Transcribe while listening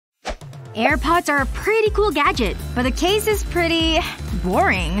AirPods are a pretty cool gadget, but the case is pretty…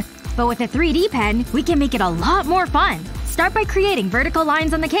 boring. But with a 3D pen, we can make it a lot more fun. Start by creating vertical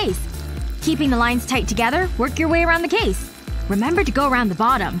lines on the case. Keeping the lines tight together, work your way around the case. Remember to go around the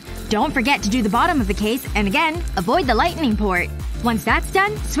bottom. Don't forget to do the bottom of the case, and again, avoid the lightning port. Once that's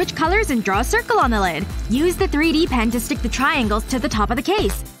done, switch colors and draw a circle on the lid. Use the 3D pen to stick the triangles to the top of the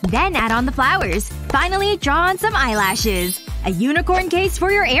case. Then add on the flowers. Finally, draw on some eyelashes. A unicorn case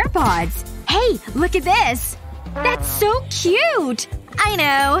for your AirPods. Hey, look at this! That's so cute! I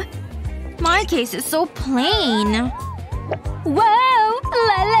know. My case is so plain. Whoa!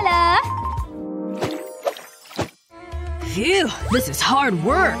 La la la! Phew, this is hard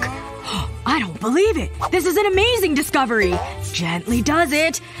work. I don't believe it! This is an amazing discovery! Gently does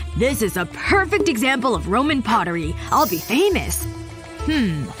it! This is a perfect example of Roman pottery. I'll be famous.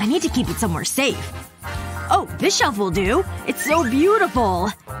 I need to keep it somewhere safe. Oh, this shelf will do. It's so beautiful.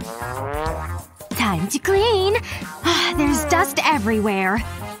 Time to clean. There's dust everywhere.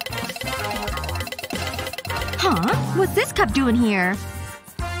 Huh? What's this cup doing here?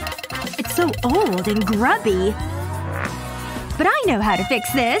 It's so old and grubby. But I know how to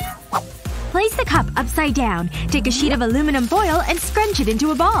fix this. Place the cup upside down. Take a sheet of aluminum foil and scrunch it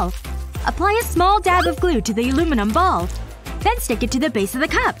into a ball. Apply a small dab of glue to the aluminum ball. Then stick it to the base of the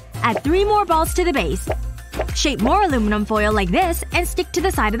cup. Add 3 more balls to the base. Shape more aluminum foil like this and stick to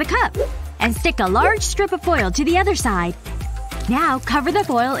the side of the cup. And stick a large strip of foil to the other side. Now cover the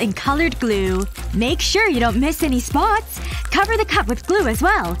foil in colored glue. Make sure you don't miss any spots. Cover the cup with glue as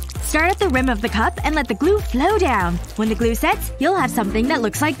well. Start at the rim of the cup and let the glue flow down. When the glue sets, you'll have something that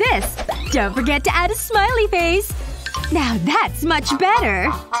looks like this. Don't forget to add a smiley face. Now that's much better.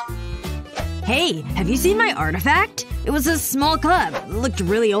 Hey, have you seen my artifact? It was a small cup. It looked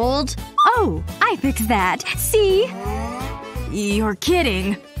really old. Oh, I fixed that. See? You're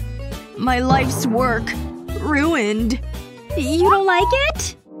kidding. My life's work. Ruined. You don't like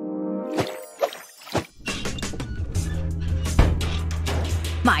it?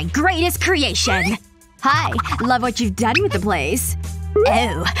 My greatest creation! Hi. Love what you've done with the place.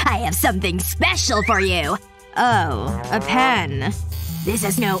 Oh, I have something special for you. Oh, a pen. This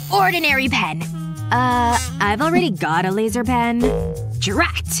is no ordinary pen. I've already got a laser pen.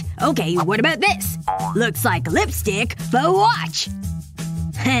 Drat! Okay, what about this? Looks like lipstick, but watch!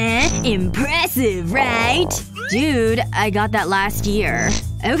 Huh? Impressive, right? Dude, I got that last year.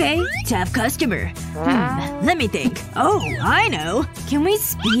 Okay, tough customer. Let me think. Oh, I know. Can we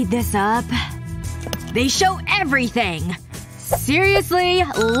speed this up? They show everything! Seriously?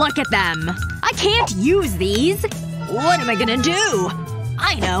 Look at them. I can't use these. What am I gonna do?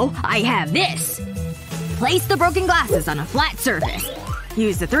 I know. I have this. Place the broken glasses on a flat surface.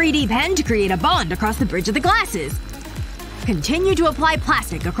 Use the 3D pen to create a bond across the bridge of the glasses. Continue to apply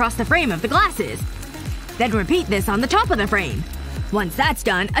plastic across the frame of the glasses. Then repeat this on the top of the frame. Once that's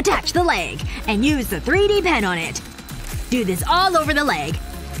done, attach the leg. And use the 3D pen on it. Do this all over the leg.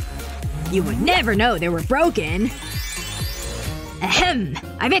 You would never know they were broken. Ahem.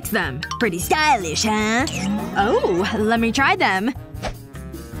 I fixed them. Pretty stylish, huh? Oh, let me try them.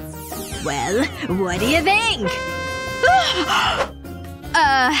 Well, what do you think?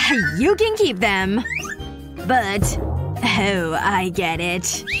 You can keep them. But… oh, I get it.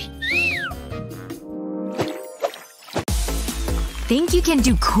 Think you can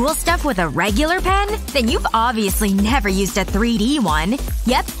do cool stuff with a regular pen? Then you've obviously never used a 3D one.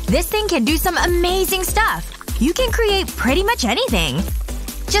 Yep, this thing can do some amazing stuff. You can create pretty much anything.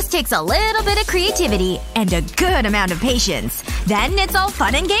 Just takes a little bit of creativity and a good amount of patience. Then it's all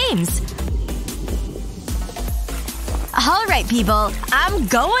fun and games. Alright people, I'm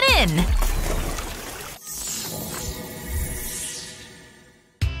going in!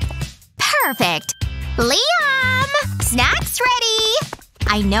 Perfect! Liam! Snacks ready!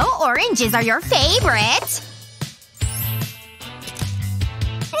 I know oranges are your favorite!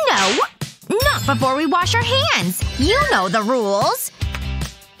 No! Not before we wash our hands! You know the rules!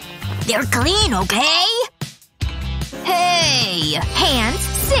 They're clean, okay? Hey! Hands,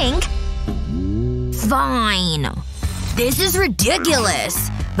 sink! Fine. This is ridiculous.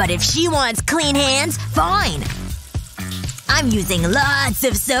 But if she wants clean hands, fine. I'm using lots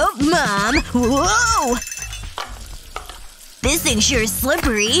of soap, Mom. Whoa! This thing sure is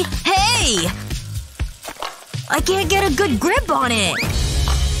slippery. Hey! I can't get a good grip on it.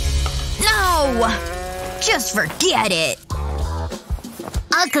 No! Just forget it.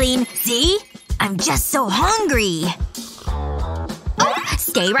 I'll clean. See? I'm just so hungry. Oh,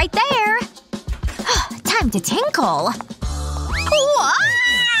 stay right there. Time to tinkle. Wow!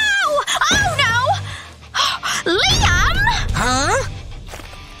 Oh no! Liam! Huh?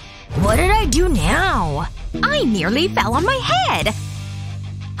 What did I do now? I nearly fell on my head.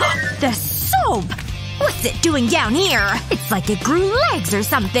 The soap! What's it doing down here? It's like it grew legs or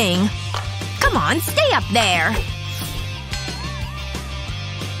something. Come on, stay up there.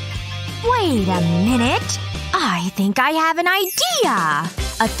 Wait a minute. I think I have an idea.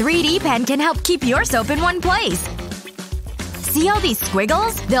 A 3D pen can help keep your soap in one place. See all these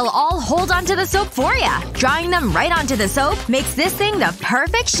squiggles? They'll all hold onto the soap for ya. Drawing them right onto the soap makes this thing the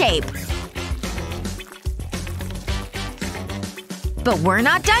perfect shape. But we're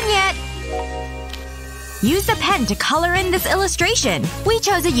not done yet. Use the pen to color in this illustration. We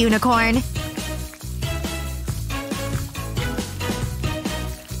chose a unicorn.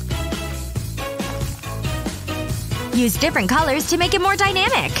 Use different colors to make it more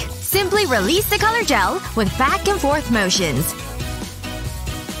dynamic. Simply release the color gel with back and forth motions.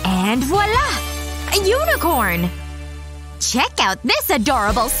 And voila! A unicorn! Check out this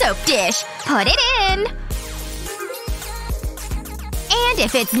adorable soap dish! Put it in! And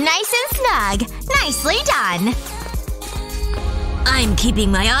if it's nice and snug, nicely done! I'm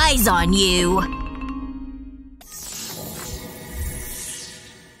keeping my eyes on you.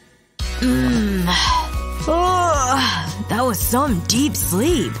 Oh, that was some deep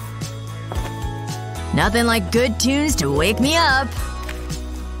sleep. Nothing like good tunes to wake me up.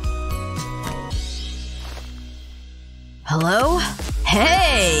 Hello?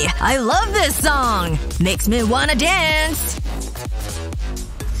 Hey! I love this song! Makes me wanna dance!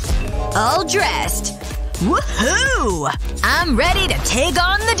 All dressed. Woohoo! I'm ready to take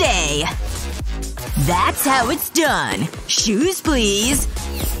on the day. That's how it's done. Shoes, please.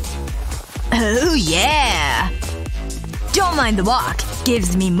 Oh yeah! Don't mind the walk.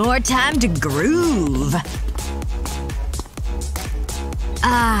 Gives me more time to groove.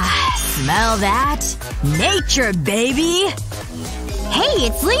 Ah, smell that? Nature, baby! Hey,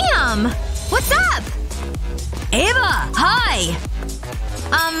 it's Liam! What's up? Ava! Hi!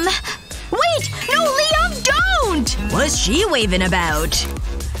 Wait! No, Liam, don't! What's she waving about?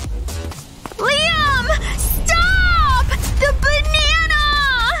 Liam! Stop! The banana!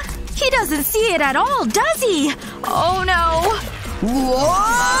 He doesn't see it at all, does he? Oh no.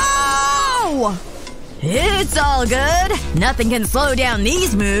 Whoa! It's all good. Nothing can slow down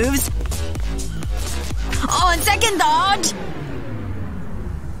these moves. On second thought…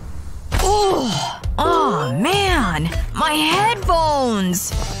 Oh man. My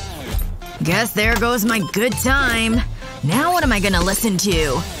headphones! Guess there goes my good time. Now what am I gonna listen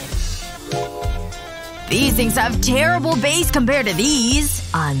to? These things have terrible bass compared to these.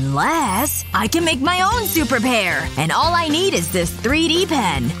 Unless I can make my own super pair. And all I need is this 3D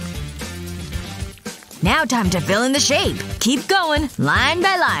pen. Now time to fill in the shape. Keep going, line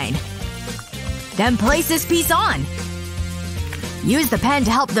by line. Then place this piece on. Use the pen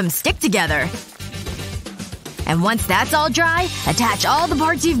to help them stick together. And once that's all dry, attach all the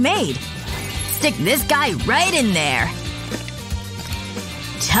parts you've made. Stick this guy right in there.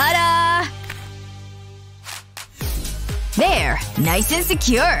 Ta-da! There. Nice and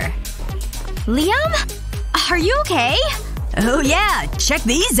secure. Liam? Are you okay? Oh yeah. Check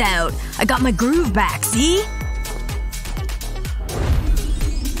these out. I got my groove back, see?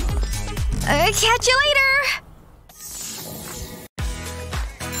 Catch you later!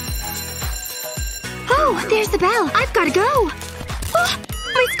 Oh, there's the bell. I've gotta go. Oh,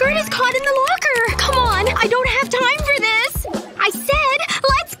 my skirt is caught in the locker! Come on! I don't have time for this! I said,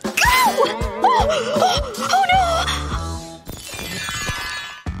 let's go! Oh no!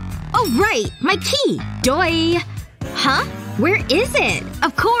 Oh right! My key! Doy! Huh? Where is it?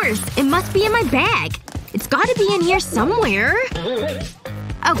 Of course! It must be in my bag. It's gotta be in here somewhere.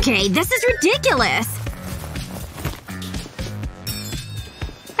 Okay, this is ridiculous.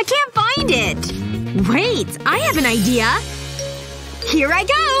 I can't find it. Wait, I have an idea. Here I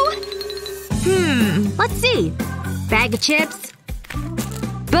go! Let's see. Bag of chips.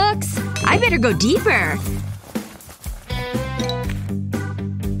 Books. I better go deeper.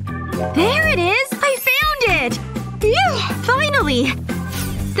 There it is! I found it! Phew! Finally!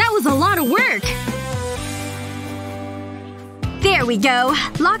 That was a lot of work. There we go.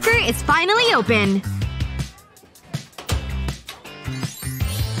 Locker is finally open.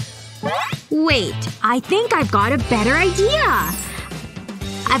 Wait. I think I've got a better idea.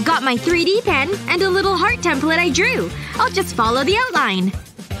 I've got my 3D pen and a little heart template I drew. I'll just follow the outline.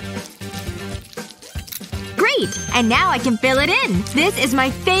 Great! And now I can fill it in. This is my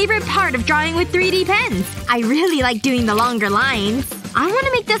favorite part of drawing with 3D pens. I really like doing the longer lines. I want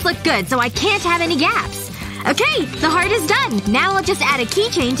to make this look good so I can't have any gaps. Okay, the heart is done. Now I'll just add a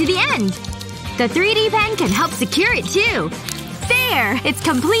keychain to the end. The 3D pen can help secure it too. There! It's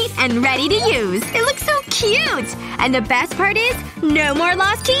complete and ready to use. It looks so cute! And the best part is, no more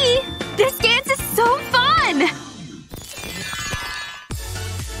lost key! This dance is so fun!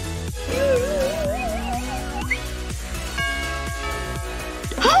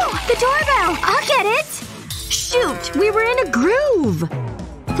 Oh! The doorbell! I'll get it! Shoot! We were in a groove!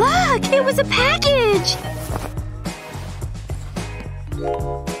 Look! It was a package!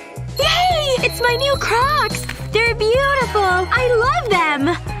 Yay! It's my new Crocs! They're beautiful! I love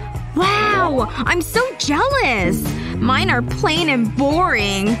them! Wow! I'm so jealous! Mine are plain and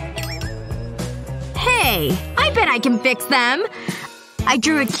boring. Hey! I bet I can fix them! I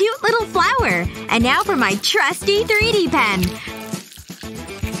drew a cute little flower. And now for my trusty 3D pen.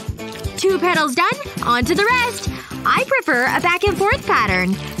 2 petals done. On to the rest. I prefer a back and forth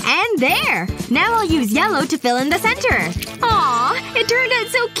pattern. And there! Now I'll use yellow to fill in the center. Aw! It turned out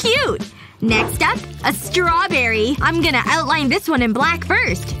so cute! Next up, a strawberry. I'm gonna outline this one in black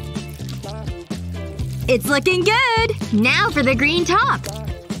first. It's looking good! Now for the green top.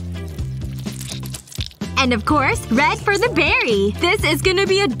 And of course, red for the berry. This is gonna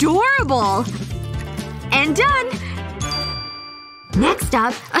be adorable! And done! Next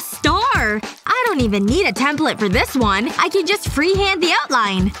up, a star! I don't even need a template for this one. I can just freehand the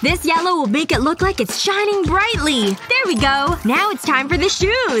outline. This yellow will make it look like it's shining brightly. There we go. Now it's time for the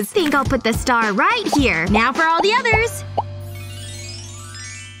shoes. Think I'll put the star right here. Now for all the others.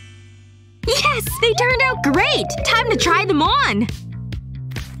 Yes! They turned out great! Time to try them on!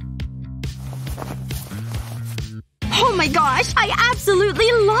 Oh my gosh! I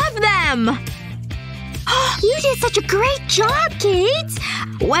absolutely love them! You did such a great job, Kate!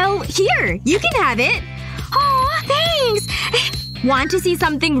 Well, here. You can have it. Aw, thanks! Want to see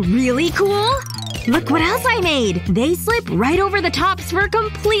something really cool? Look what else I made! They slip right over the tops for a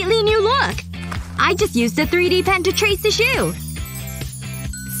completely new look. I just used a 3D pen to trace the shoe.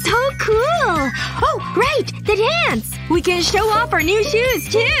 So cool! Oh, right! The dance! We can show off our new shoes,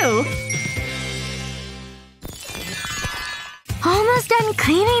 too! Almost done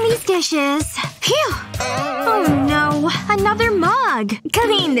cleaning these dishes. Phew! Oh no. Another mug.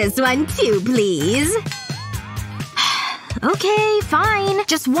 Clean this one too, please. Okay, fine.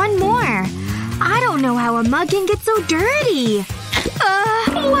 Just one more. I don't know how a mug can get so dirty.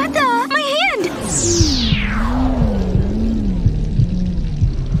 What the? My hand!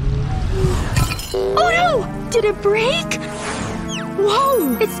 Oh no! Did it break?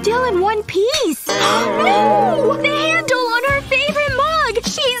 Whoa! It's still in one piece! No! The handle on her favorite mug!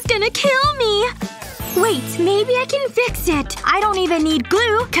 She's gonna kill me! Wait, maybe I can fix it. I don't even need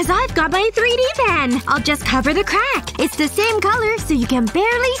glue, cause I've got my 3D pen. I'll just cover the crack. It's the same color, so you can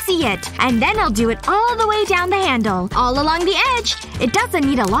barely see it. And then I'll do it all the way down the handle. All along the edge. It doesn't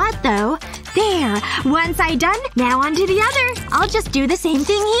need a lot, though. There. One side done. Now onto the other. I'll just do the same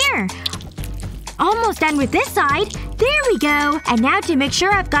thing here. Almost done with this side. There we go. And now to make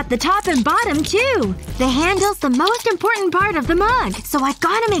sure I've got the top and bottom, too. The handle's the most important part of the mug, so I've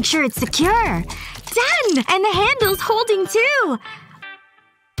gotta make sure it's secure. Done! And the handle's holding, too.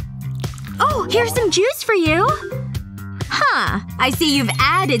 Oh, here's some juice for you. Huh. I see you've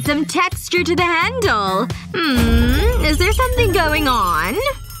added some texture to the handle. Is there something going on?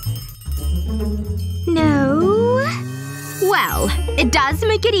 No. Well, it does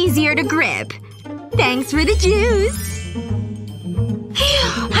make it easier to grip. Thanks for the juice.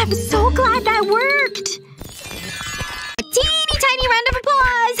 Phew, I'm so glad that worked. A teeny tiny round of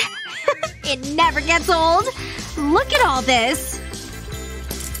applause. It never gets old. Look at all this.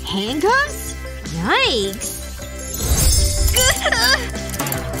 Handcuffs? Yikes.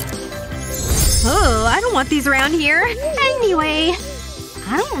 Oh, I don't want these around here. Anyway.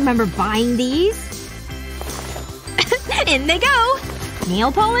 I don't remember buying these. In they go.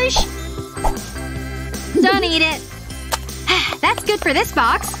 Nail polish? Don't eat it. That's good for this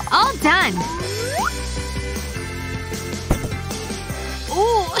box. All done.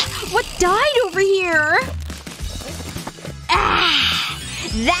 Oh, what died over here?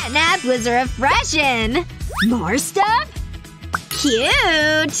 That nap was refreshing. More stuff?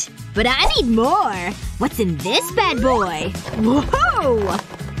 Cute. But I need more. What's in this bad boy? Whoa!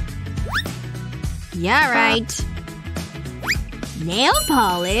 Yeah, right. Nail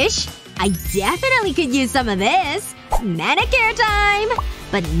polish? I definitely could use some of this. Manicure time!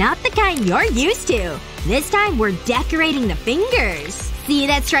 But not the kind you're used to. This time we're decorating the fingers. See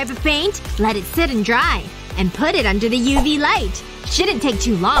that stripe of paint? Let it sit and dry. And put it under the UV light. Shouldn't take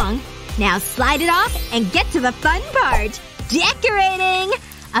too long. Now slide it off and get to the fun part. Decorating!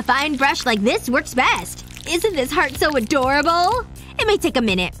 A fine brush like this works best. Isn't this heart so adorable? It may take a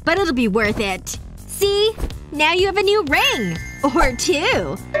minute, but it'll be worth it. See? Now you have a new ring. Or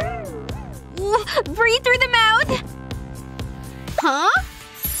two. Breathe through the mouth. Huh?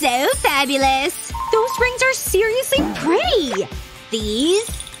 So fabulous. Those rings are seriously pretty. These?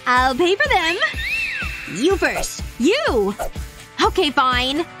 I'll pay for them. You first. You! Okay,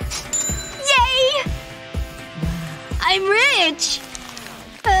 fine. Yay! I'm rich!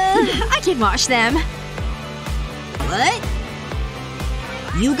 I can wash them. What?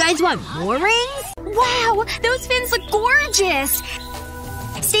 You guys want more rings? Wow! Those fins look gorgeous!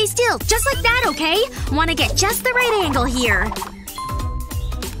 Stay still, just like that, okay? Wanna get just the right angle here.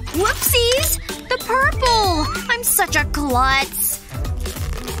 Whoopsies! The purple! I'm such a klutz.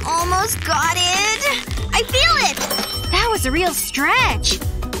 Almost got it. I feel it! That was a real stretch.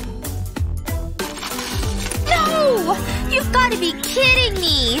 No! You've gotta be kidding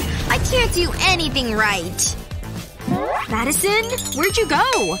me! I can't do anything right. Madison? Where'd you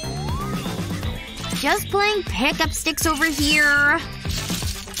go? Just playing pickup sticks over here.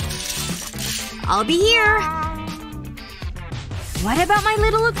 I'll be here. What about my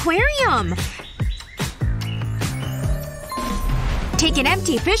little aquarium? Take an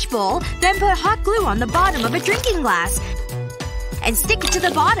empty fishbowl, then put hot glue on the bottom of a drinking glass. And stick it to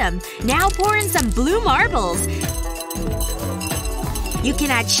the bottom. Now pour in some blue marbles. You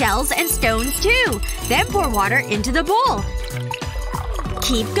can add shells and stones too. Then pour water into the bowl.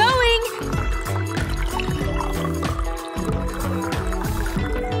 Keep going.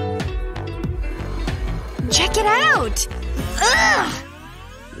 Check it out! Ugh!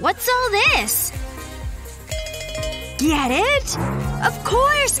 What's all this? Get it? Of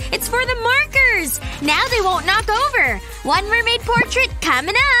course! It's for the markers! Now they won't knock over! One mermaid portrait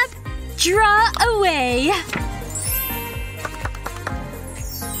coming up! Draw away!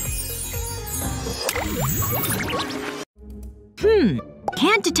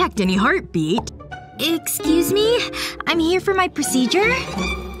 Can't detect any heartbeat. Excuse me? I'm here for my procedure?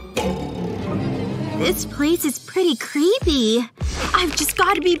 This place is pretty creepy. I've just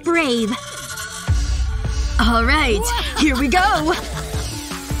gotta be brave. Alright, here we go!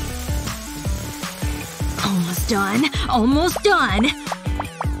 Almost done. Almost done.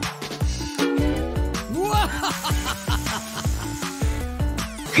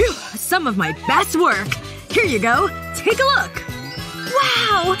 Phew, some of my best work. Here you go. Take a look.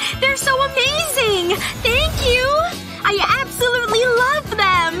 Wow! They're so amazing! Thank you! I absolutely love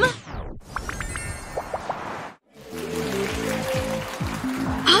them!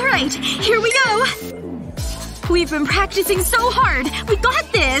 Alright, here we go! We've been practicing so hard! We got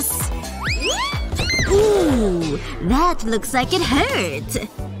this! Ooh, that looks like it hurt.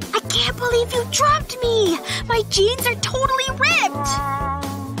 I can't believe you dropped me! My jeans are totally ripped!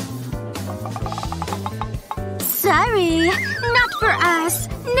 Sorry. Not for us.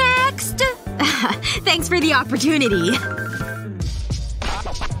 Next! Thanks for the opportunity.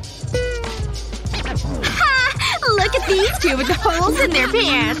 Ha! Look at these two with the holes in their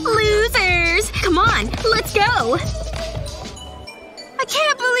pants. Losers! Come on, let's go. I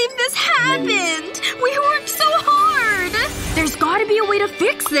can't believe this happened! We worked so hard! There's gotta be a way to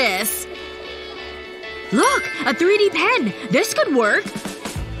fix this. Look! A 3D pen! This could work.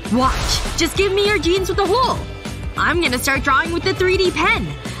 Watch. Just give me your jeans with a hole. I'm gonna start drawing with the 3D pen.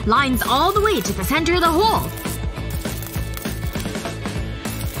 Lines all the way to the center of the hole.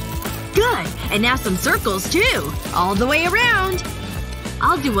 Good. And now some circles, too. All the way around.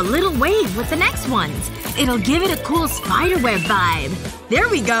 I'll do a little wave with the next ones. It'll give it a cool spiderweb vibe. There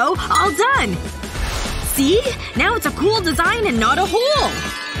we go. All done. See? Now it's a cool design and not a hole.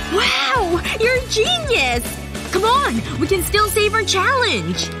 Wow! You're a genius! Come on! We can still save our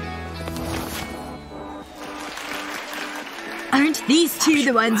challenge! Aren't these two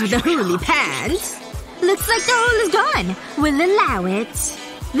the ones with the holy pants? Looks like the hole is gone. We'll allow it.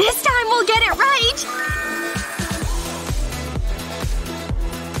 This time we'll get it right!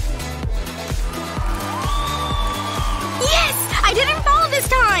 Yes! I didn't fall this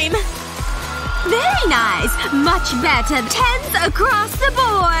time! Very nice! Much better. 10s across the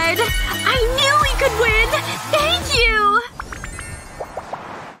board! I knew we could win! Thank you!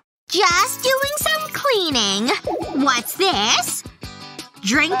 Just doing some cleaning. What's this?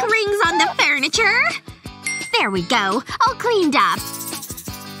 Drink rings on the furniture? There we go. All cleaned up.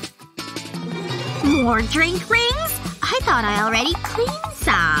 More drink rings? I thought I already cleaned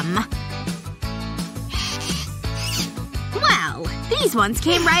some. Wow. These ones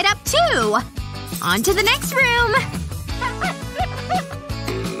came right up too. On to the next room.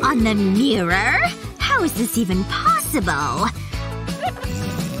 On the mirror? How is this even possible?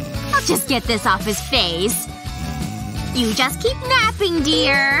 I'll just get this off his face. You just keep napping,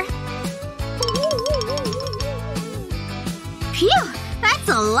 dear. Phew! That's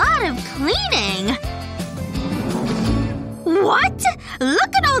a lot of cleaning. What?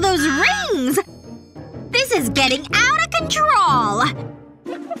 Look at all those rings! This is getting out of control!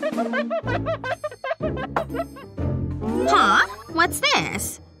 Huh? What's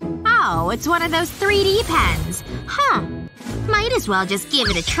this? Oh, it's one of those 3D pens. Huh. Might as well just give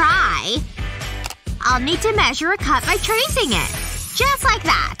it a try. I'll need to measure a cut by tracing it. Just like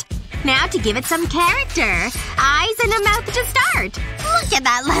that. Now to give it some character. Eyes and a mouth to start. Look at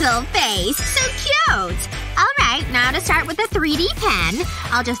that little face. So cute. Alright, now to start with the 3D pen.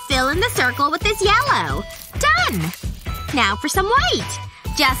 I'll just fill in the circle with this yellow. Done! Now for some white.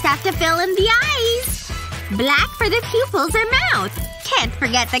 Just have to fill in the eyes. Black for the pupils and mouth. Can't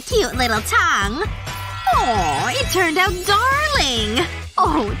forget the cute little tongue. Oh, it turned out darling.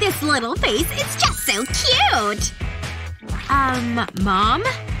 Oh, this little face, it's just so cute. Mom?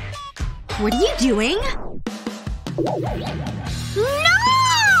 What are you doing?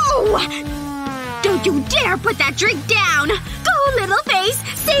 No! Don't you dare put that drink down! Go, little face!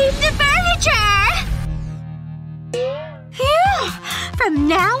 Save the furniture! Phew! From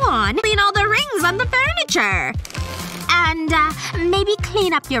now on, clean all the rings on the furniture. And, maybe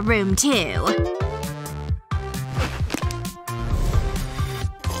clean up your room, too.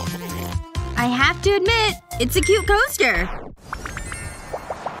 I have to admit, it's a cute coaster.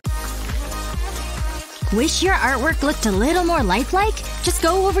 Wish your artwork looked a little more lifelike? Just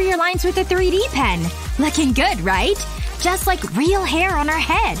go over your lines with a 3D pen. Looking good, right? Just like real hair on our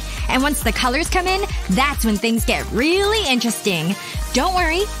head. And once the colors come in, that's when things get really interesting. Don't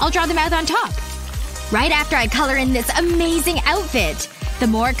worry, I'll draw them out on top. Right after I color in this amazing outfit. The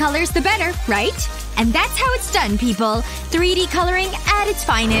more colors, the better, right? And that's how it's done, people. 3D coloring at its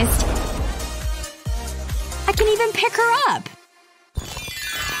finest. I can even pick her up.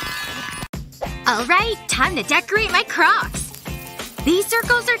 Alright, time to decorate my Crocs. These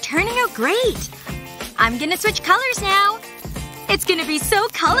circles are turning out great. I'm gonna switch colors now. It's gonna be so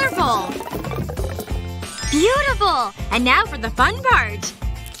colorful. Beautiful! And now for the fun part.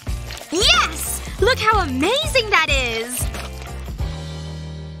 Yes! Look how amazing that is!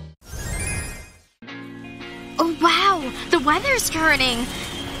 Oh wow! The weather's turning.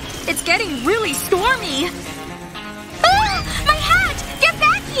 It's getting really stormy. Ah! My hat! Get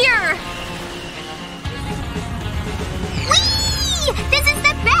back here! Whee! This is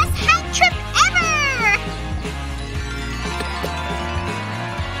the best hat trip ever!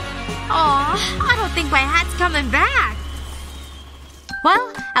 Aw, I don't think my hat's coming back.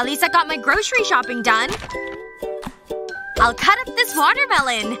 Well, at least I got my grocery shopping done. I'll cut up this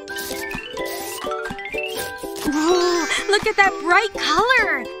watermelon. Ooh, look at that bright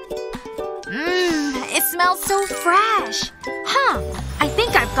color. It smells so fresh. Huh. I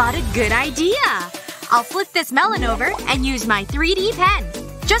think I've got a good idea. I'll flip this melon over and use my 3D pen.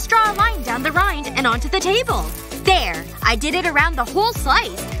 Just draw a line down the rind and onto the table. There. I did it around the whole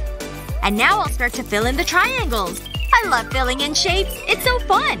slice. And now I'll start to fill in the triangles. I love filling in shapes. It's so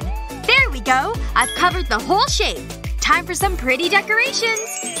fun. There we go. I've covered the whole shape. Time for some pretty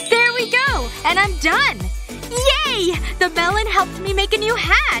decorations. There we go. And I'm done. Yay! The melon helped me make a new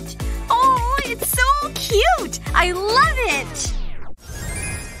hat. Oh, it's so cute. I love it.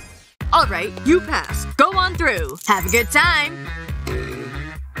 Alright, you passed. Go on through. Have a good time.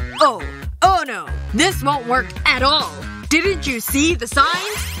 Oh no. This won't work at all. Didn't you see the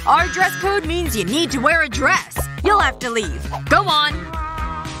signs? Our dress code means you need to wear a dress. You'll have to leave. Go on.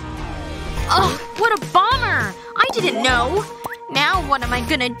 Oh, what a bummer. I didn't know. Now what am I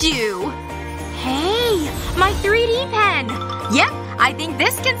gonna do? Hey, my 3D pen. Yep, I think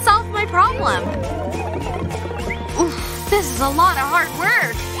this can solve my problem. Oof, this is a lot of hard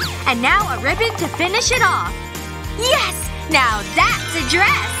work. And now a ribbon to finish it off. Yes! Now that's a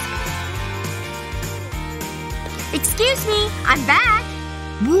dress! Excuse me, I'm back.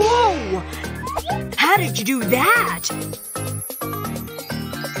 Whoa! How did you do that?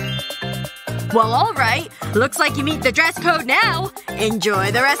 Well, alright. Looks like you meet the dress code now.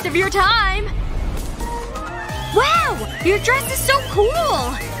 Enjoy the rest of your time. Wow! Your dress is so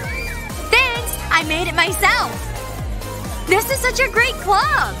cool! Thanks! I made it myself. This is such a great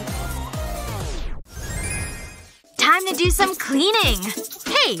club! Time to do some cleaning.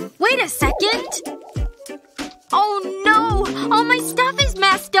 Hey, wait a second. Oh no! All my stuff is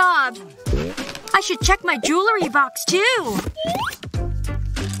messed up! I should check my jewelry box, too.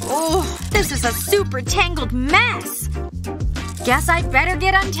 Oh, this is a super tangled mess. Guess I'd better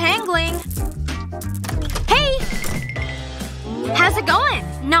get untangling. Hey! How's it going?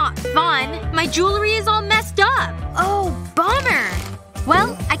 Not fun. My jewelry is all messed up. Oh, bummer.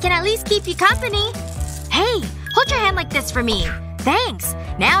 Well, I can at least keep you company. Hey, Hold your hand like this for me. Thanks.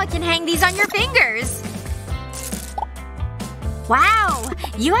 Now I can hang these on your fingers. Wow.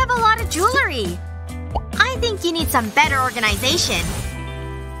 You have a lot of jewelry. I think you need some better organization.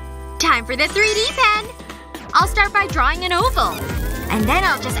 Time for the 3D pen. I'll start by drawing an oval. And then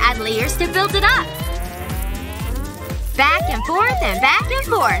I'll just add layers to build it up. Back and forth and back and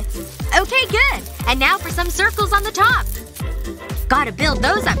forth. Okay, good. And now for some circles on the top. Gotta build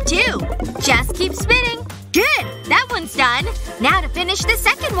those up too. Just keep spinning. Good! That one's done. Now to finish the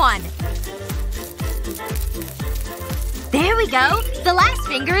second one. There we go. The last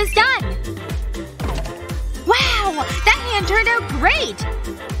finger is done. Wow! That hand turned out great!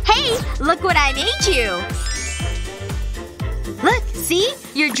 Hey! Look what I made you! Look, see?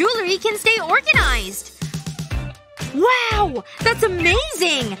 Your jewelry can stay organized. Wow! That's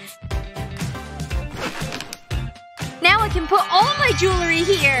amazing! Now I can put all my jewelry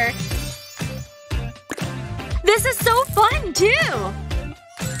here! This is so fun, too!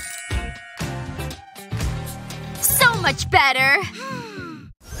 So much better!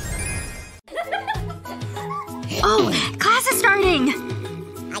 Oh, class is starting!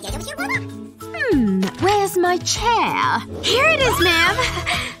 Where's my chair? Here it is, ma'am!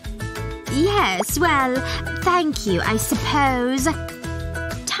 Yes, well, thank you, I suppose.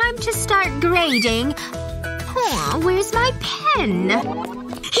 Time to start grading. Where's my pen?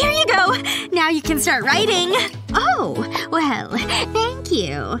 Here you go! Now you can start writing. Oh, well, thank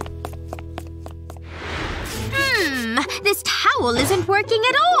you. This towel isn't working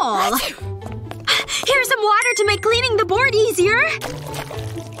at all. Here's some water to make cleaning the board easier.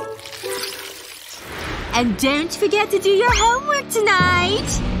 And don't forget to do your homework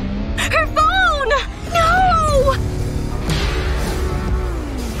tonight. Her phone! No!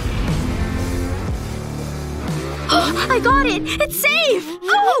 Oh, I got it! It's safe!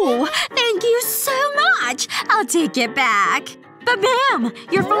 Oh! Thank you so much! I'll take it back. But ma'am,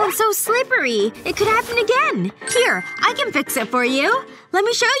 your phone's so slippery. It could happen again. Here, I can fix it for you. Let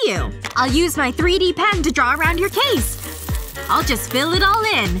me show you. I'll use my 3D pen to draw around your case. I'll just fill it all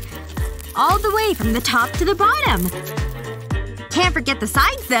in. All the way from the top to the bottom. Can't forget the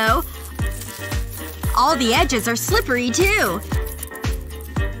sides, though. All the edges are slippery, too.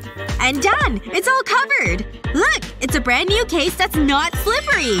 And done! It's all covered! Look! It's a brand new case that's not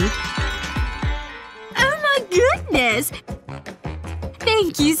slippery! Oh my goodness!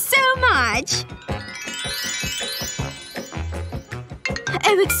 Thank you so much!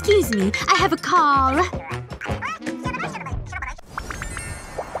 Oh, excuse me. I have a call.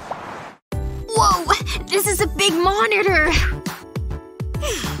 Whoa! This is a big monitor!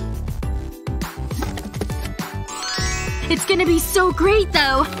 It's gonna be so great,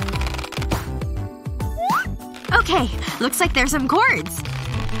 though. Okay. Looks like there's some cords.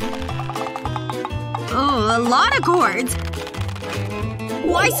 Oh, a lot of cords.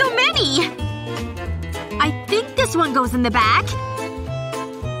 Why so many? I think this one goes in the back.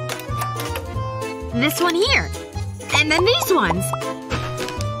 This one here. And then these ones.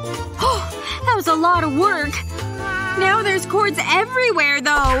 Oh, that was a lot of work. Now there's cords everywhere,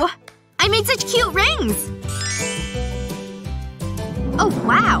 though. I made such cute rings. Oh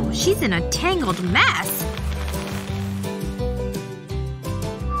wow, she's in a tangled mess.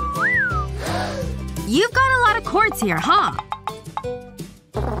 You've got a lot of cords here, huh?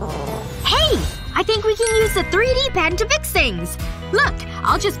 Hey! I think we can use the 3D pen to fix things! Look,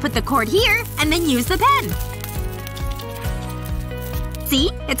 I'll just put the cord here, and then use the pen.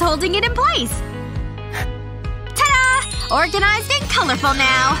 See? It's holding it in place. Ta-da! Organized and colorful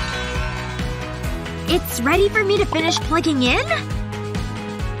now. It's ready for me to finish plugging in?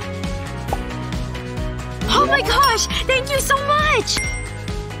 Oh my gosh! Thank you so much!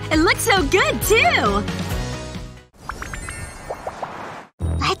 It looks so good, too!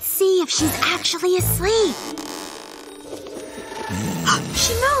 Let's see if she's actually asleep.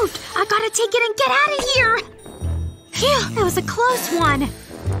 She moved! I gotta take it and get out of here! Phew, that was a close one.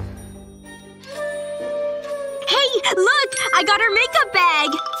 Hey! Look! I got her makeup bag!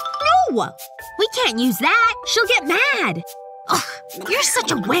 No! We can't use that! She'll get mad! Ugh, you're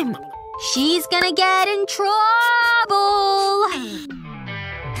such a wimp. She's gonna get in trouble!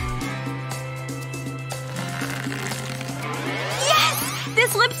 Yes!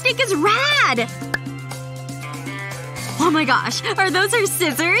 This lipstick is rad! Oh my gosh. Are those her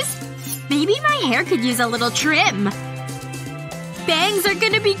scissors? Maybe my hair could use a little trim. Bangs are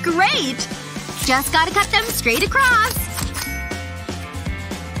gonna be great! Just gotta cut them straight across.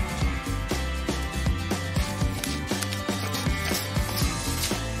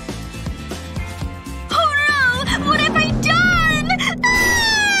 Oh no! What have I done?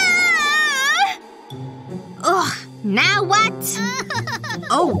 Ah! Ugh.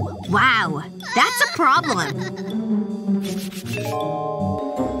 Wow, that's a problem.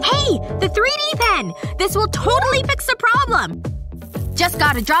 Hey! The 3D pen! This will totally fix the problem! Just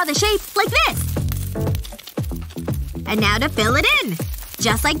gotta draw the shape like this. And now to fill it in.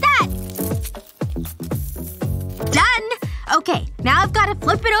 Just like that. Done! Okay, now I've gotta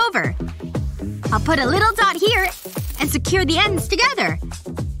flip it over. I'll put a little dot here and secure the ends together.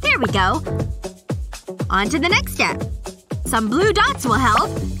 There we go. On to the next step. Some blue dots will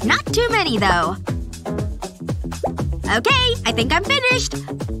help. Not too many, though. Okay, I think I'm finished.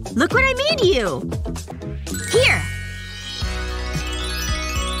 Look what I made you! Here!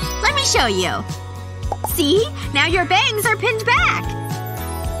 Let me show you. See? Now your bangs are pinned back!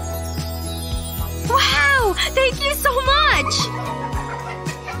 Wow! Thank you so much!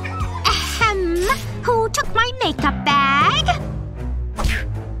 Ahem. Who took my makeup bag?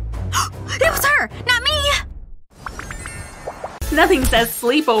 It was her! Not me! Nothing says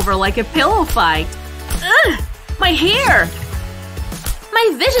sleepover like a pillow fight. Ugh! My hair!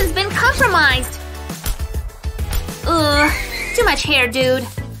 My vision's been compromised! Ugh. Too much hair, dude.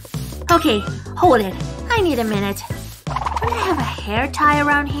 Okay, hold it. I need a minute. Don't I have a hair tie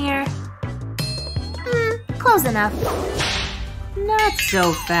around here? Close enough. Not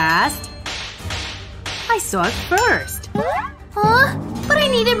so fast. I saw it first. Huh? But I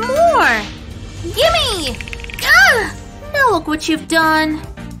needed more! Gimme! Ugh! Now look what you've done.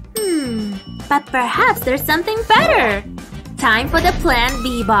 But perhaps there's something better. Time for the Plan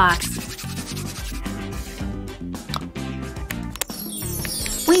B box.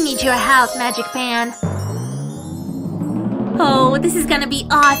 We need your help, Magic Pan. Oh, this is gonna be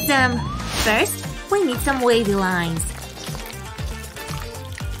awesome! First, we need some wavy lines.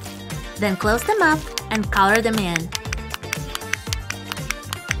 Then close them up and color them in.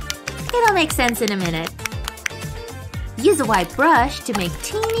 It'll make sense in a minute. Use a white brush to make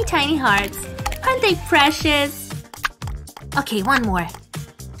teeny tiny hearts. Aren't they precious? Okay, one more.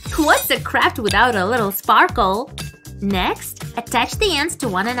 What's a craft without a little sparkle? Next, attach the ends to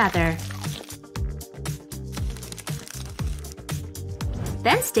one another.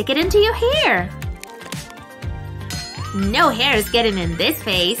 Then stick it into your hair. No hair is getting in this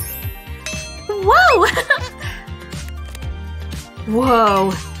face. Whoa!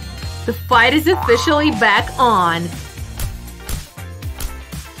 Whoa. The fight is officially back on.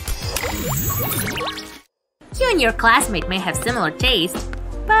 You and your classmate may have similar taste,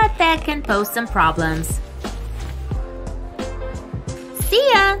 but that can pose some problems.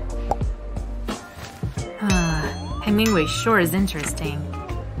 See ya! Hemingway sure is interesting.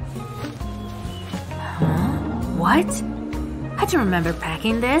 Huh? What? I don't remember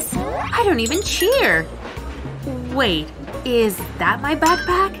packing this. I don't even cheer. Wait, is that my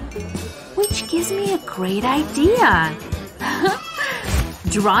backpack? Which gives me a great idea.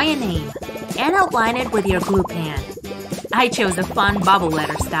 Draw a name and outline it with your glue pen. I chose a fun bubble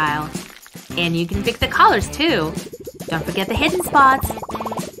letter style. And you can pick the colors too. Don't forget the hidden spots.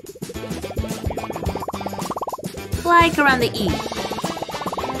 Like around the E.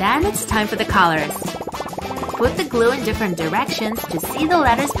 Then it's time for the colors. Put the glue in different directions to see the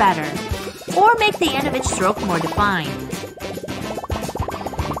letters better. Or make the end of each stroke more defined.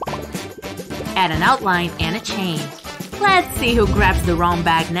 Add an outline and a chain. Let's see who grabs the wrong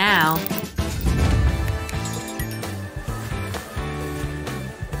bag now.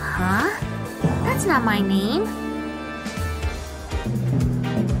 Huh? That's not my name.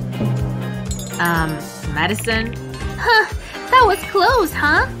 Medicine? Huh, that was close,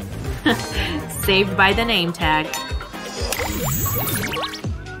 huh? Saved by the name tag.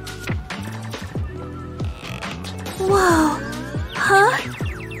 Whoa. Huh?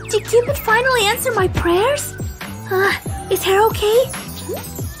 Did Cupid finally answer my prayers? Is hair okay?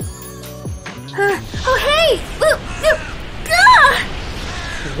 Oh hey!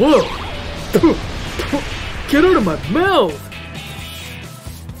 Whoa! Get out of my mouth!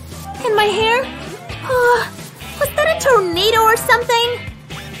 And my hair? Was that a tornado or something?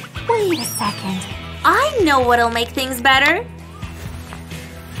 Wait a second. I know what'll make things better.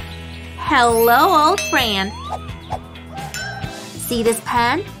 Hello, old friend. See this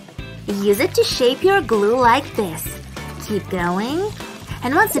pen? Use it to shape your glue like this. Keep going.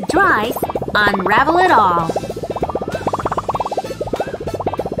 And once it dries, unravel it all.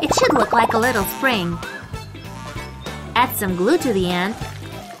 It should look like a little spring. Add some glue to the end.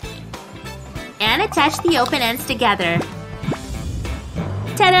 And attach the open ends together.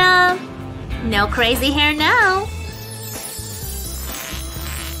 Ta-da! No crazy hair now.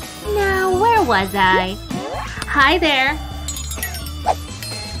 Now, where was I? Hi there.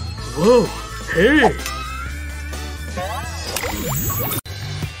 Whoa, hey!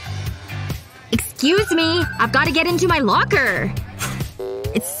 Excuse me. I've gotta get into my locker.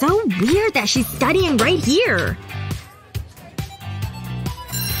 It's so weird that she's studying right here.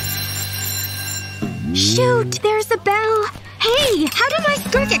 Shoot! There's the bell. Hey! How did my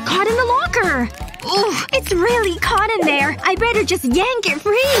skirt get caught in the locker? Ooh, it's really caught in there. I better just yank it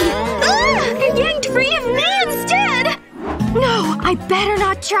free. Ugh! It yanked free of me instead! No, I better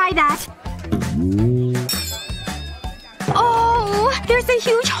not try that. Oh! There's a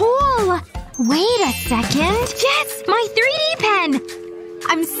huge hole! Wait a second. Yes! My 3D pen!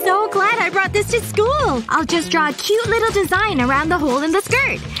 I'm so glad I brought this to school. I'll just draw a cute little design around the hole in the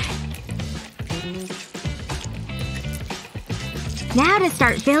skirt. Now to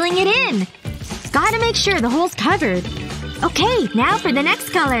start filling it in. Gotta make sure the hole's covered. Okay, now for the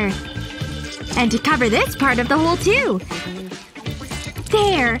next color. And to cover this part of the hole too.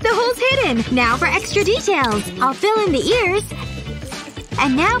 There! The hole's hidden! Now for extra details. I'll fill in the ears.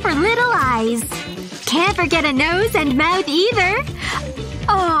 And now for little eyes. Can't forget a nose and mouth either.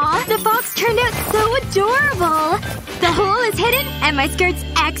 Aw, the box turned out so adorable! The hole is hidden and my skirt's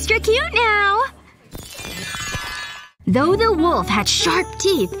extra cute now! Though the wolf had sharp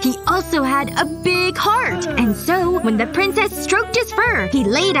teeth, he also had a big heart. And so, when the princess stroked his fur, he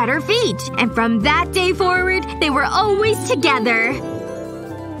laid at her feet. And from that day forward, they were always together.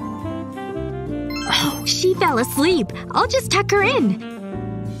 Oh, she fell asleep. I'll just tuck her in.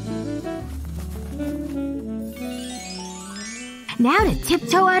 Now to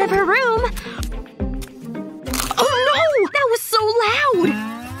tiptoe out of her room. Oh no! That was so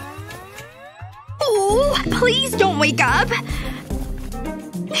loud! Oh, please don't wake up.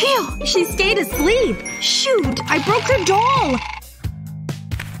 Phew, she stayed asleep. Shoot, I broke her doll.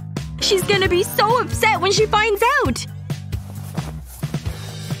 She's gonna be so upset when she finds out.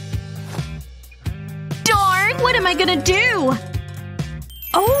 Darn, what am I gonna do?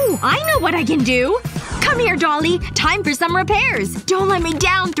 Oh, I know what I can do. Come here, Dolly. Time for some repairs. Don't let me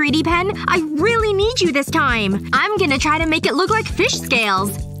down, 3D pen. I really need you this time. I'm gonna try to make it look like fish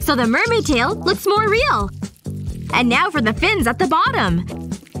scales. So the mermaid tail looks more real. And now for the fins at the bottom.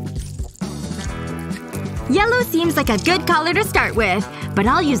 Yellow seems like a good color to start with. But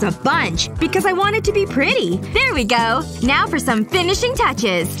I'll use a bunch, because I want it to be pretty. There we go. Now for some finishing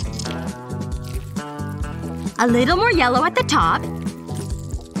touches. A little more yellow at the top.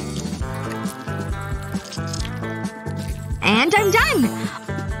 And I'm done!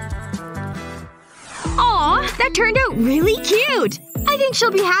 Aw, that turned out really cute! I think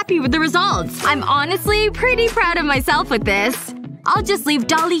she'll be happy with the results. I'm honestly pretty proud of myself with this. I'll just leave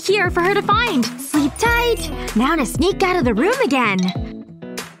Dolly here for her to find. Sleep tight. Now to sneak out of the room again.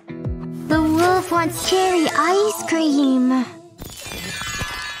 The wolf wants cherry ice cream.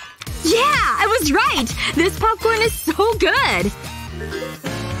 Yeah! I was right! This popcorn is so good!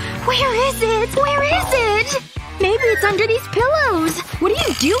 Where is it? Where is it? Maybe it's under these pillows. What are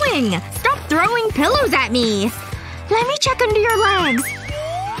you doing? Stop throwing pillows at me. Let me check under your legs.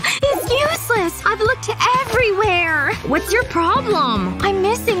 It's useless! I've looked everywhere! What's your problem? I'm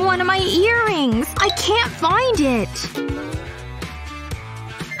missing one of my earrings. I can't find it.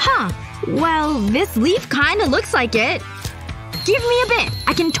 Huh. Well, this leaf kinda looks like it. Give me a bit.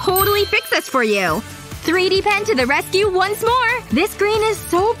 I can totally fix this for you. 3D pen to the rescue once more! This green is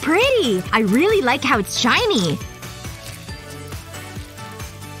so pretty! I really like how it's shiny.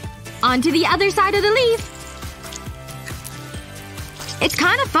 On to the other side of the leaf. It's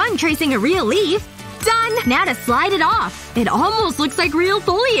kind of fun tracing a real leaf. Done! Now to slide it off. It almost looks like real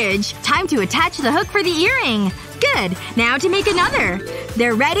foliage. Time to attach the hook for the earring. Good. Now to make another.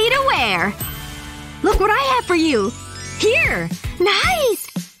 They're ready to wear. Look what I have for you. Here! Nice!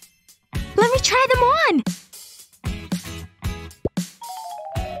 Let me try them on.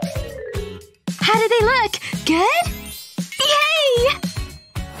 How do they look? Good? Yay!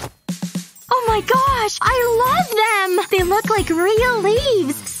 Oh my gosh! I love them! They look like real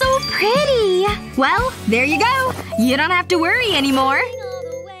leaves. So pretty! Well, there you go. You don't have to worry anymore.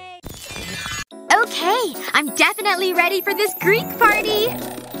 Okay. I'm definitely ready for this Greek party.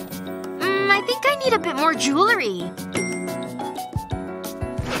 I think I need a bit more jewelry.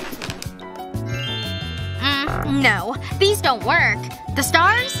 No. These don't work. The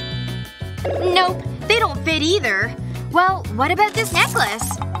stars? Nope. They don't fit either. Well, what about this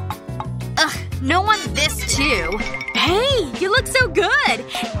necklace? Ugh. No one this too. Hey! You look so good!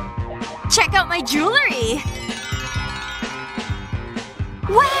 Check out my jewelry!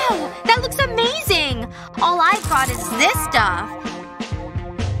 Wow! That looks amazing! All I've got is this stuff.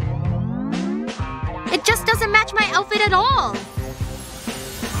 It just doesn't match my outfit at all.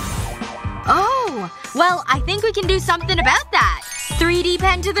 Oh! Well, I think we can do something about that. 3D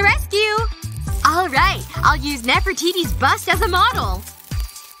pen to the rescue! Alright, I'll use Nefertiti's bust as a model.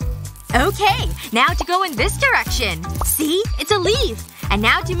 Okay, now to go in this direction. See? It's a leaf. And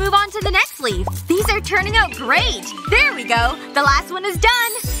now to move on to the next leaf. These are turning out great! There we go! The last one is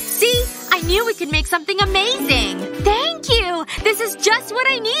done! See? I knew we could make something amazing! Thank you! This is just what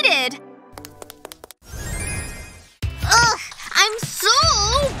I needed! Ugh! I'm so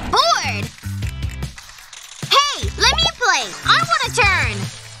bored! Hey! Let me play! I want a turn!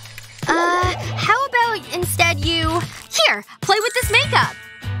 How about instead you… Here! Play with this makeup!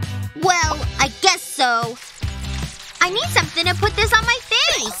 Well, I guess so. I need something to put this on my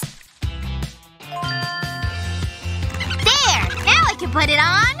face. There! Now I can put it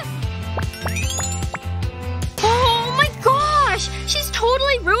on! Oh my gosh! She's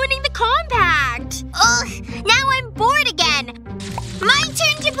totally ruining the compact! Ugh! Now I'm bored again! My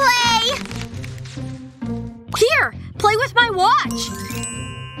turn to play! Here! Play with my watch!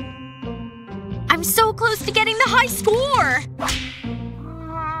 I'm so close to getting the high score!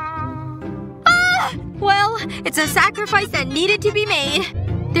 Well, it's a sacrifice that needed to be made.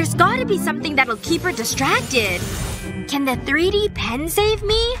 There's gotta be something that'll keep her distracted. Can the 3D pen save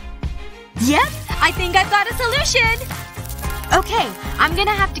me? Yep! I think I've got a solution! Okay, I'm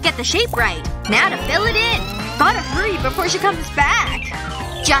gonna have to get the shape right. Now to fill it in. Gotta hurry before she comes back.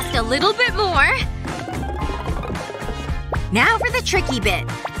 Just a little bit more. Now for the tricky bit.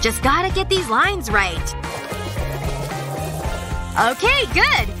 Just gotta get these lines right. Okay,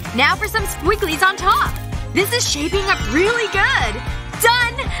 good! Now for some squigglies on top. This is shaping up really good.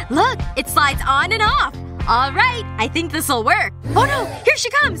 Done! Look, it slides on and off. Alright, I think this'll work. Oh no! Here she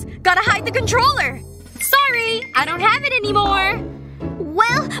comes! Gotta hide the controller! Sorry, I don't have it anymore.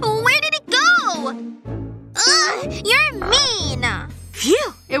 Well, where did it go? Ugh! You're mean!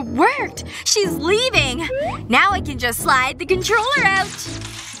 Phew! It worked! She's leaving! Now I can just slide the controller out.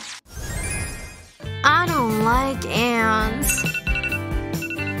 I don't like ants.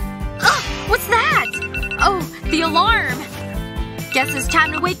 Ugh! What's that? Oh, the alarm. Guess it's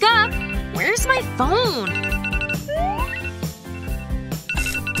time to wake up. Where's my phone?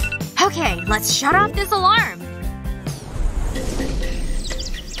 Okay, let's shut off this alarm.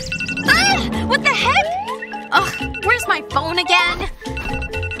 Ah! What the heck? Ugh, where's my phone again?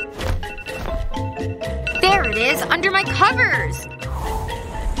 There it is, under my covers.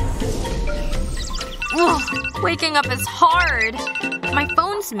 Ugh, waking up is hard. My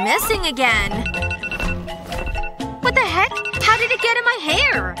phone's missing again. What the heck? How did it get in my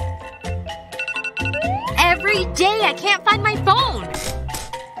hair? Every day I can't find my phone.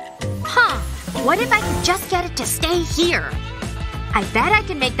 Huh. What if I could just get it to stay here? I bet I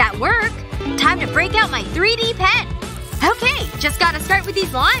can make that work. Time to break out my 3D pen. Okay, just gotta start with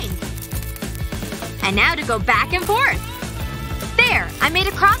these lines. And now to go back and forth. There, I made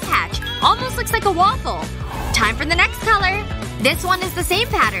a crosshatch. Almost looks like a waffle. Time for the next color. This one is the same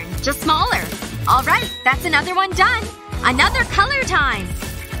pattern, just smaller. Alright, that's another one done. Another color time.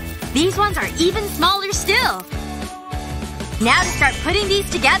 These ones are even smaller still. Now to start putting these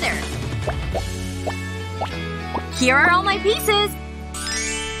together. Here are all my pieces.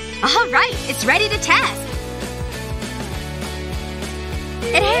 Alright, it's ready to test.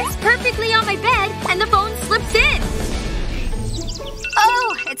 It hangs perfectly on my bed, and the phone slips in.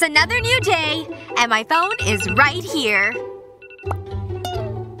 Oh, it's another new day. And my phone is right here.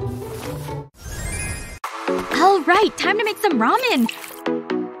 Alright, time to make some ramen.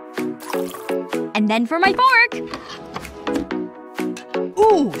 And then for my fork.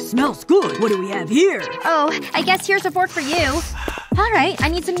 Ooh, smells good. What do we have here? Oh, I guess here's a fork for you. Alright, I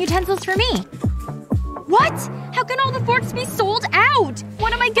need some utensils for me. What? How can all the forks be sold out?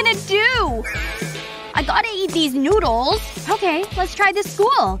 What am I gonna do? I gotta eat these noodles. Okay, let's try this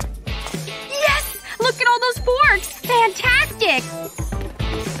school. Yes! Look at all those forks! Fantastic!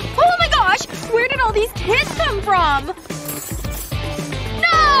 Oh my gosh! Where did all these kids come from?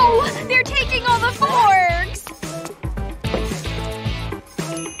 No! They're taking all the forks!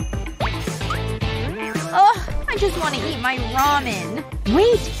 Ugh, I just want to eat my ramen.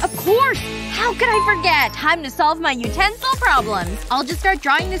 Wait, of course! How could I forget? Time to solve my utensil problems. I'll just start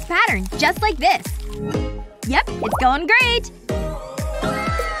drawing this pattern, just like this. Yep, it's going great.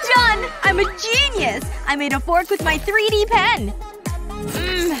 Done! I'm a genius! I made a fork with my 3D pen.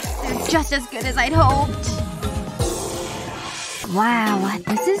 They're just as good as I'd hoped. Wow,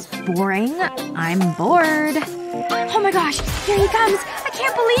 this is boring. I'm bored. Oh my gosh, here he comes! I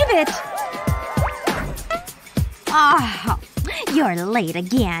can't believe it! Ah, you're late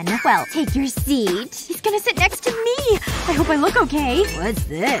again. Well, take your seat. He's gonna sit next to me. I hope I look okay. What's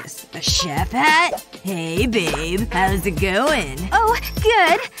this? A chef hat? Hey, babe. How's it going? Oh,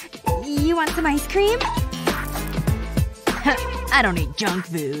 good. You want some ice cream? I don't eat junk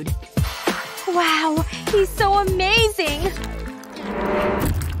food. Wow, he's so amazing!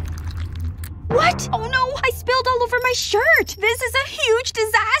 What? Oh no, I spilled all over my shirt! This is a huge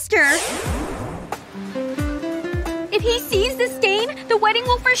disaster! If he sees the stain, the wedding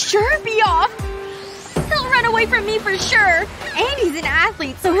will for sure be off! He'll run away from me for sure! And he's an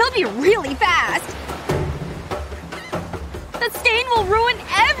athlete, so he'll be really fast! The stain will ruin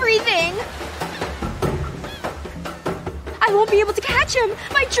everything! I won't be able to catch him!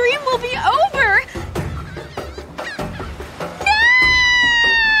 My dream will be over! No!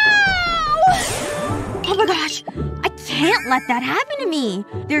 Oh my gosh. I can't let that happen to me.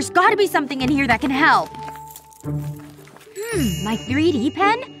 There's gotta be something in here that can help. My 3D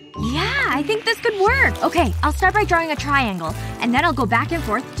pen? Yeah, I think this could work. Okay, I'll start by drawing a triangle, and then I'll go back and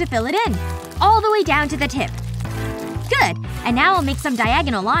forth to fill it in. All the way down to the tip. Good. And now I'll make some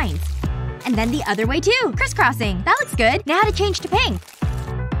diagonal lines. And then the other way too. Crisscrossing. That looks good. Now to change to pink.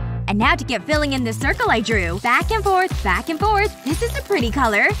 And now to get filling in this circle I drew. Back and forth, back and forth. This is a pretty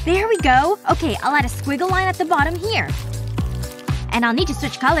color. There we go. Okay, I'll add a squiggle line at the bottom here. And I'll need to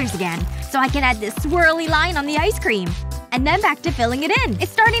switch colors again. So I can add this swirly line on the ice cream. And then back to filling it in.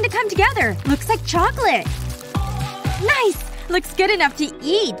 It's starting to come together. Looks like chocolate. Nice! Looks good enough to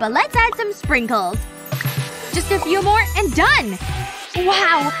eat, but let's add some sprinkles. Just a few more and done!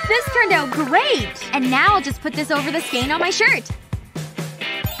 Wow, this turned out great! And now I'll just put this over the stain on my shirt.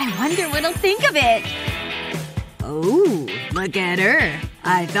 I wonder what he'll think of it. Oh, look at her.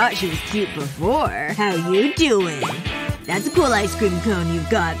 I thought she was cute before. How you doing? That's a cool ice cream cone you've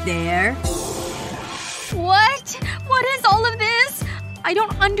got there. What? What is all of this? I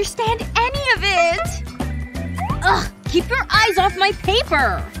don't understand any of it. Ugh, keep your eyes off my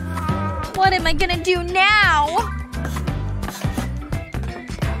paper! What am I gonna do now?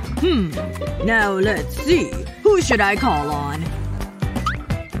 Now let's see. Who should I call on?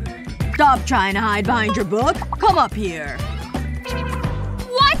 Stop trying to hide behind your book. Come up here.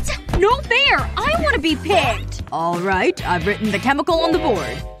 What? No fair! I want to be picked! Alright, I've written the chemical on the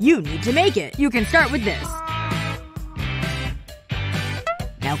board. You need to make it. You can start with this.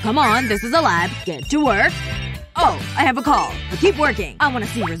 Now come on, this is a lab. Get to work. Oh, I have a call. But keep working. I want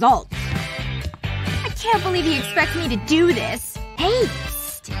to see results. I can't believe he expects me to do this. Hey!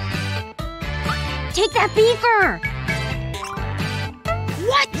 Psst. Take that beaker!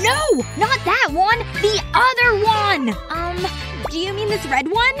 What? No! Not that one! The other one! Do you mean this red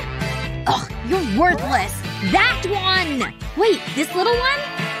one? Ugh, you're worthless. That one! Wait, this little one?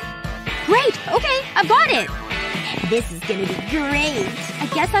 Great! Okay, I've got it! This is gonna be great. I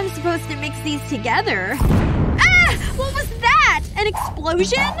guess I'm supposed to mix these together. Ah! What was that? An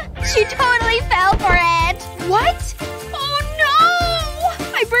explosion? She totally fell for it! What? Oh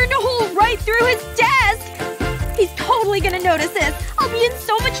no! I burned a hole right through his desk! He's totally gonna notice this. I'll be in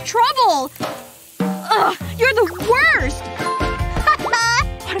so much trouble! Ugh, you're the worst!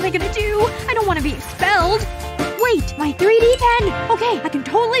 What am I gonna do? I don't want to be expelled. Wait, my 3D pen! Okay, I can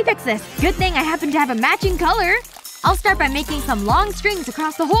totally fix this. Good thing I happen to have a matching color. I'll start by making some long strings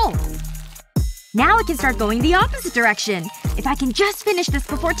across the hole. Now I can start going the opposite direction. If I can just finish this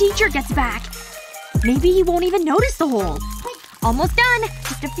before teacher gets back. Maybe he won't even notice the hole. Almost done.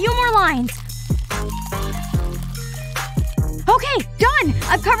 Just a few more lines. Okay, done!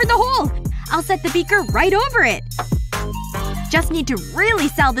 I've covered the hole! I'll set the beaker right over it. Just need to really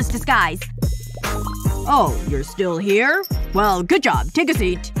sell this disguise. Oh, you're still here? Well, good job. Take a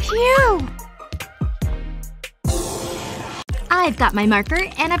seat. Phew! I've got my marker,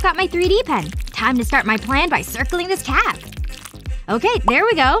 and I've got my 3D pen. Time to start my plan by circling this cap. Okay, there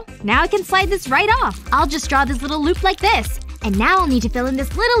we go. Now I can slide this right off. I'll just draw this little loop like this. And now I'll need to fill in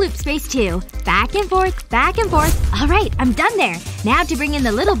this little loop space too. Back and forth, back and forth. Alright, I'm done there. Now to bring in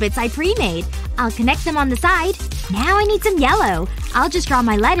the little bits I pre-made. I'll connect them on the side. Now I need some yellow. I'll just draw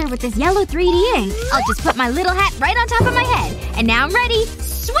my letter with this yellow 3D ink. I'll just put my little hat right on top of my head. And now I'm ready.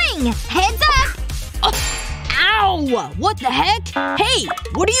 Swing! Heads up! Oh, ow! What the heck? Hey!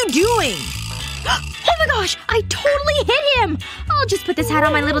 What are you doing? Oh my gosh! I totally hit him! I'll just put this hat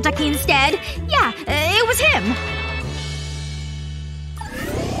on my little ducky instead. Yeah, it was him.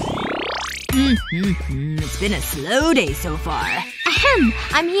 It's been a slow day so far. Ahem!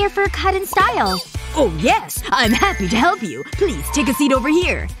 I'm here for cut and style. Oh yes! I'm happy to help you. Please take a seat over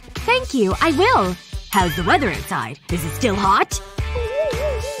here. Thank you, I will. How's the weather outside? Is it still hot?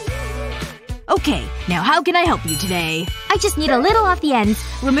 Okay, now how can I help you today? I just need a little off the ends.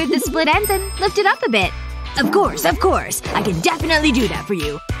 Remove the split ends and lift it up a bit. Of course, of course. I can definitely do that for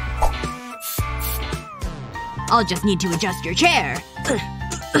you. I'll just need to adjust your chair.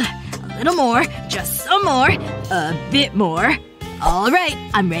 little more. Just some more. A bit more. Alright,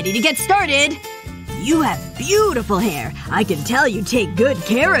 I'm ready to get started. You have beautiful hair. I can tell you take good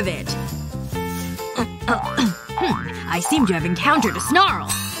care of it. I seem to have encountered a snarl.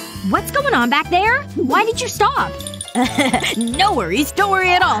 What's going on back there? Why did you stop? No worries. Don't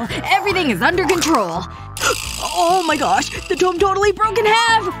worry at all. Everything is under control. Oh my gosh. The dome totally broke in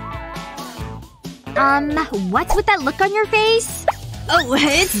half! What's with that look on your face? Oh,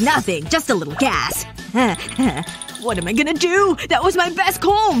 it's nothing. Just a little gas. What am I gonna do? That was my best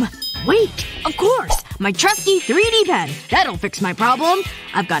comb! Wait! Of course! My trusty 3D pen! That'll fix my problem.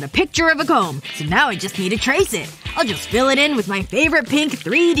 I've got a picture of a comb, so now I just need to trace it. I'll just fill it in with my favorite pink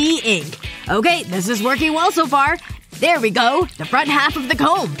 3D ink. Okay, this is working well so far. There we go. The front half of the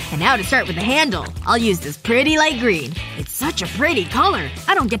comb. And now to start with the handle. I'll use this pretty light green. It's such a pretty color.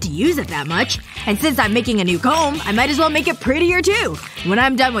 I don't get to use it that much. And since I'm making a new comb, I might as well make it prettier too. When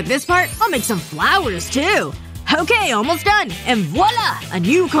I'm done with this part, I'll make some flowers too. Okay, almost done. And voila! A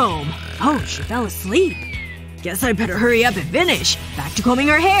new comb. Oh, she fell asleep. Guess I better hurry up and finish. Back to combing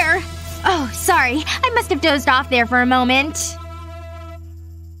her hair. Oh, sorry. I must have dozed off there for a moment.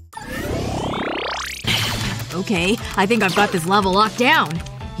 Okay, I think I've got this level locked down.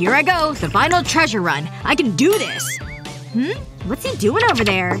 Here I go. The final treasure run. I can do this. What's he doing over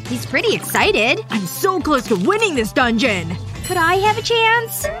there? He's pretty excited. I'm so close to winning this dungeon! Could I have a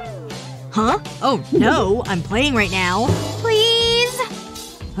chance? Huh? Oh, no. I'm playing right now. Please?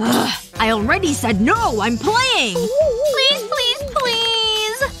 Ugh. I already said no! I'm playing! Please, please,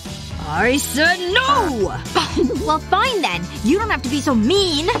 please! I said no! Well, fine then. You don't have to be so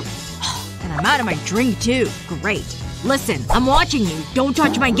mean. And I'm out of my drink, too. Great. Listen, I'm watching you. Don't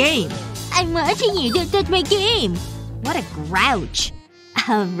touch my game. I'm watching you. Don't touch my game. What a grouch.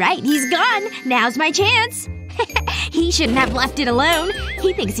 Alright, he's gone. Now's my chance. He shouldn't have left it alone.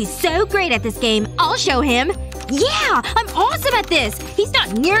 He thinks he's so great at this game. I'll show him. Yeah! I'm awesome at this! He's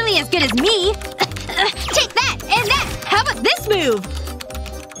not nearly as good as me. Take that! And that! How about this move?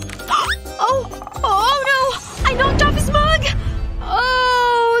 Oh no! I knocked off his mug!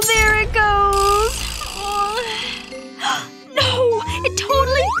 Oh, there it goes. Oh. No! It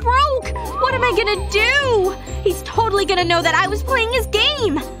totally broke! What am I gonna do? He's totally gonna know that I was playing his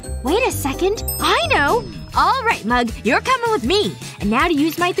game. Wait a second. I know! Alright, Mug. You're coming with me. And now to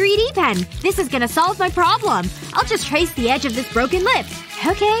use my 3D pen. This is gonna solve my problem. I'll just trace the edge of this broken lip.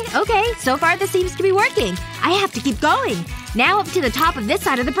 Okay. So far this seems to be working. I have to keep going. Now up to the top of this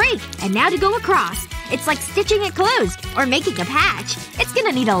side of the break. And now to go across. It's like stitching it closed. Or making a patch. It's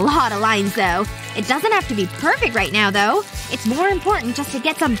gonna need a lot of lines, though. It doesn't have to be perfect right now, though. It's more important just to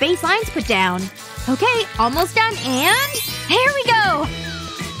get some base lines put down. Okay, almost done, and… here we go!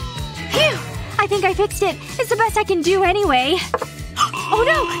 Phew! I think I fixed it. It's the best I can do anyway. Oh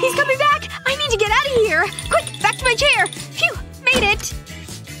no! He's coming back! I need to get out of here! Quick! Back to my chair! Phew! Made it!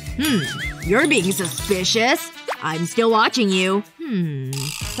 You're being suspicious. I'm still watching you.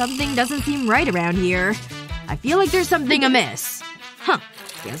 Something doesn't seem right around here. I feel like there's something amiss. Huh.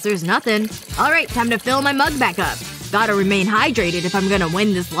 Guess there's nothing. Alright, time to fill my mug back up. Gotta remain hydrated if I'm gonna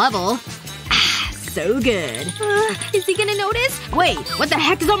win this level. Ah, so good. Is he gonna notice? Wait, what the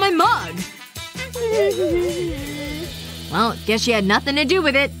heck is on my mug? Well, guess she had nothing to do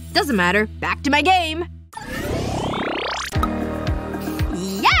with it. Doesn't matter. Back to my game.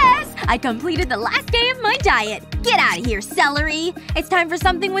 Yes! I completed the last day of my diet. Get out of here, celery. It's time for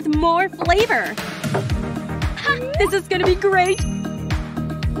something with more flavor. Ha, this is gonna be great.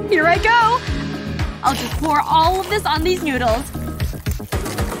 Here I go. I'll just pour all of this on these noodles.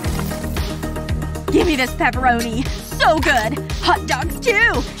 Give me this pepperoni. So good. Hot dogs,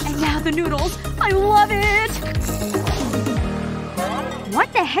 too. And now the noodles. I love it.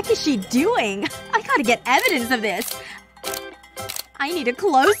 What the heck is she doing? I gotta get evidence of this. I need a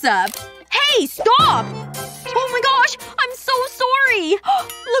close-up. Hey, stop! Oh my gosh! I'm so sorry!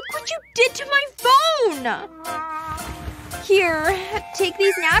 Look what you did to my phone! Here, take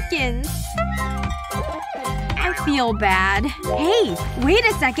these napkins. I feel bad. Hey, wait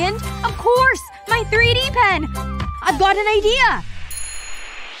a second. Of course! My 3D pen! I've got an idea!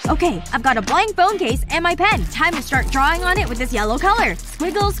 Okay, I've got a blank phone case and my pen. Time to start drawing on it with this yellow color.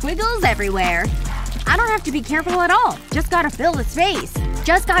 Squiggles, squiggles everywhere. I don't have to be careful at all. Just gotta fill the space.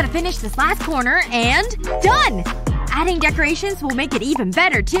 Just gotta finish this last corner and… done! Adding decorations will make it even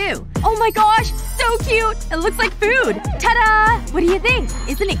better, too. Oh my gosh! So cute! It looks like food! Ta-da! What do you think?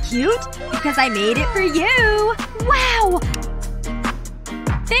 Isn't it cute? Because I made it for you! Wow!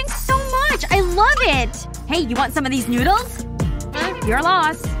 Thanks so much! I love it! Hey, you want some of these noodles? Your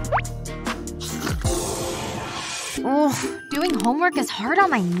loss. Oh, Doing homework is hard on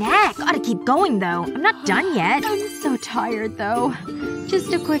my neck. Gotta keep going, though. I'm not done yet. I'm so tired, though.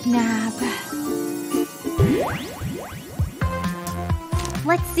 Just a quick nap.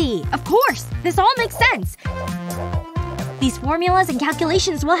 Let's see. Of course! This all makes sense! These formulas and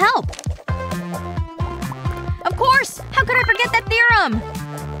calculations will help. Of course! How could I forget that theorem?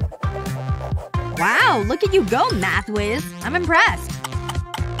 Wow, look at you go, math whiz. I'm impressed.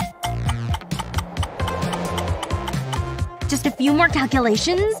 Just a few more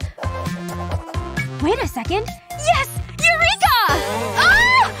calculations? Wait a second. Yes! Eureka!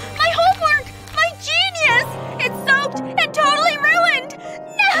 Ah! My homework! My genius! It's soaked and totally ruined!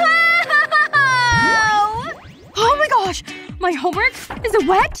 No! Oh my gosh! My homework? Is it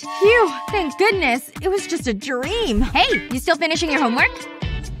wet? Phew. Thank goodness. It was just a dream. Hey! You still finishing your homework?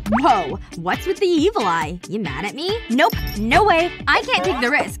 Whoa. What's with the evil eye? You mad at me? Nope. No way. I can't take the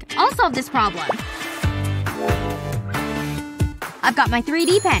risk. I'll solve this problem. I've got my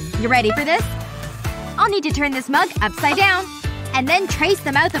 3D pen. You ready for this? I'll need to turn this mug upside down. And then trace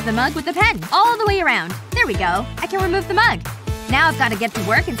the mouth of the mug with the pen. All the way around. There we go. I can remove the mug. Now I've gotta get to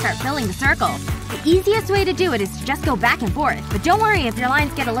work and start filling the circle. The easiest way to do it is to just go back and forth. But don't worry if your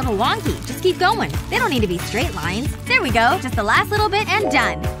lines get a little wonky. Just keep going. They don't need to be straight lines. There we go. Just the last little bit and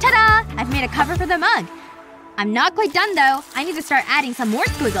done. Ta-da! I've made a cover for the mug. I'm not quite done, though. I need to start adding some more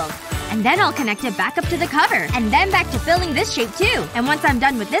squiggles. And then I'll connect it back up to the cover. And then back to filling this shape, too. And once I'm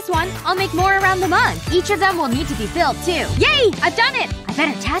done with this one, I'll make more around the mug. Each of them will need to be filled, too. Yay! I've done it! I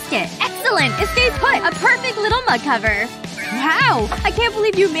better test it. Excellent! It stays put! A perfect little mug cover. Wow! I can't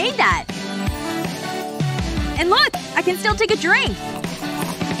believe you made that! And look! I can still take a drink!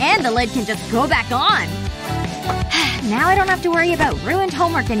 And the lid can just go back on. Now I don't have to worry about ruined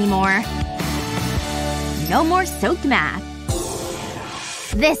homework anymore. No more soaked math.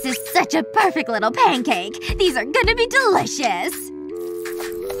 This is such a perfect little pancake! These are gonna be delicious!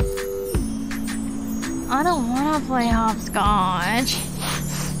 I don't wanna play hopscotch.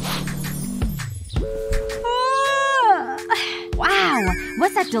 Wow!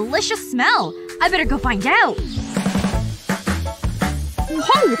 What's that delicious smell? I better go find out.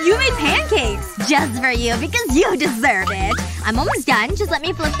 Whoa! You made pancakes! Just for you, because you deserve it! I'm almost done. Just let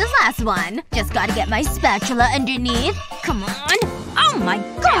me flip this last one. Just gotta get my spatula underneath. Come on. Oh my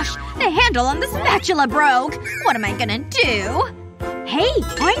gosh! The handle on the spatula broke! What am I gonna do? Hey!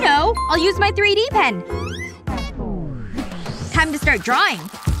 I know! I'll use my 3D pen. Time to start drawing.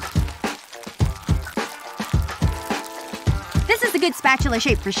 This is a good spatula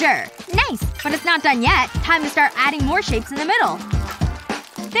shape for sure. Nice! But it's not done yet. Time to start adding more shapes in the middle.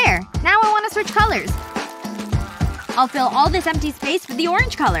 There. Now I want to switch colors. I'll fill all this empty space with the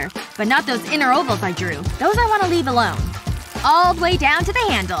orange color. But not those inner ovals I drew. Those I want to leave alone. All the way down to the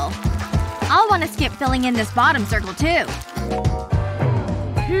handle. I'll want to skip filling in this bottom circle too.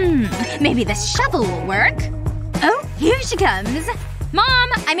 Maybe this shovel will work. Oh, here she comes. Mom!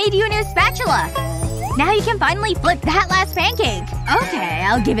 I made you a new spatula! Now you can finally flip that last pancake. Okay,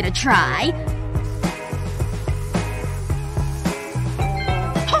 I'll give it a try.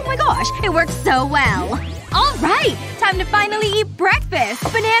 Oh my gosh! It works so well! Alright! Time to finally eat breakfast!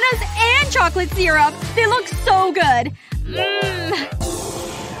 Bananas and chocolate syrup! They look so good!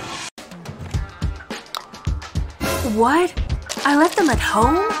 What? I left them at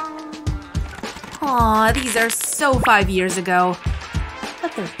home? Aw, these are so 5 years ago.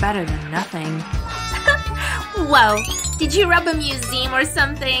 But they're better than nothing. Whoa. Did you rob a museum or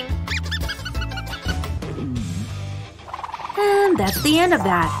something? And that's the end of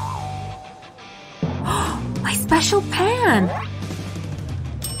that. My special pan!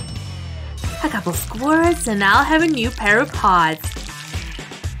 A couple squirts and I'll have a new pair of pods.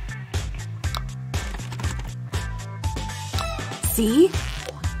 See?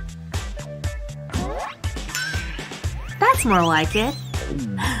 That's more like it.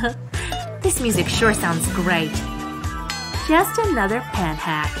 This music sure sounds great. Just another pan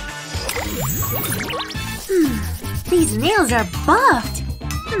hack. These nails are buffed.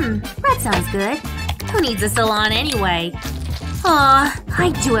 That sounds good. Who needs a salon anyway? Aw, I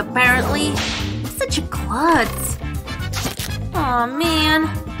do apparently. Such a klutz. Aw, man.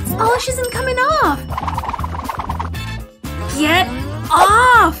 This polish isn't coming off. Get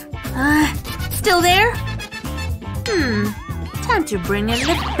off! Still there? Time to bring in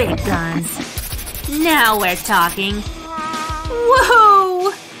the big guns. Now we're talking.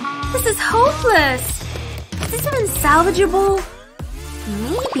 Whoa! This is hopeless! Is this even salvageable?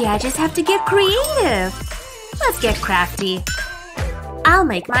 Maybe I just have to get creative. Let's get crafty. I'll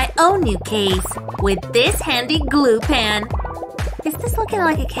make my own new case with this handy glue pen. Is this looking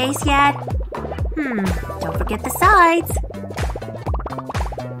like a case yet? Don't forget the sides.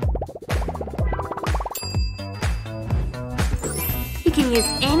 can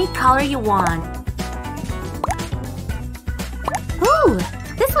use any color you want. Ooh!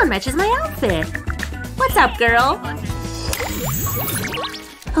 This one matches my outfit. What's up, girl?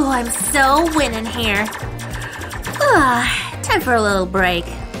 Oh, I'm so winning here. Time for a little break.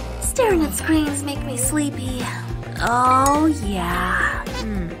 Staring at screens make me sleepy. Oh, yeah.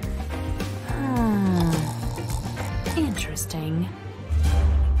 Interesting.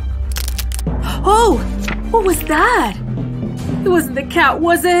 Oh! What was that? It wasn't the cat,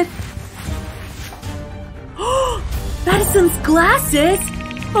 was it? Madison's glasses!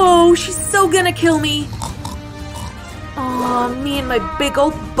 Oh, she's so gonna kill me. Aw, me and my big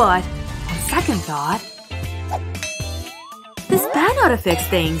old butt. On second thought, this pen ought to fix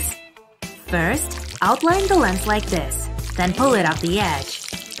things. First, outline the lens like this. Then pull it off the edge.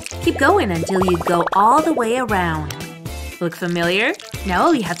 Keep going until you go all the way around. Look familiar? Now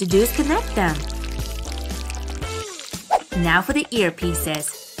all you have to do is connect them. Now for the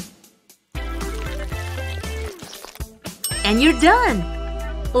earpieces. And you're done!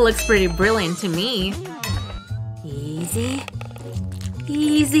 Looks pretty brilliant to me. Easy.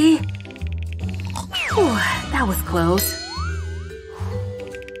 Easy. Whew, that was close.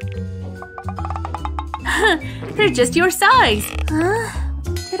 They're just your size! Huh?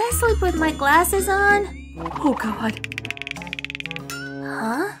 Did I sleep with my glasses on? Oh god.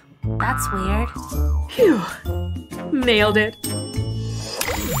 Huh? That's weird. Phew. Nailed it.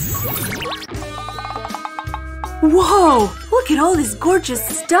 Whoa! Look at all this gorgeous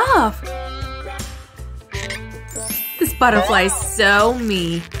stuff! This butterfly is so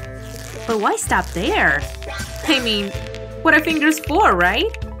me. But why stop there? I mean, what are fingers for,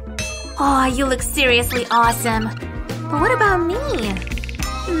 right? Oh, you look seriously awesome. But what about me?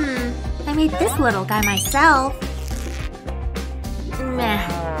 I made this little guy myself.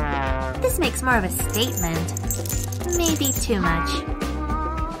 Meh. This makes more of a statement. Maybe too much.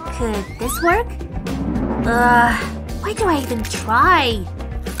 Could this work? Why do I even try?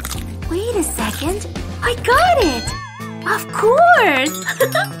 Wait a second. I got it! Of course!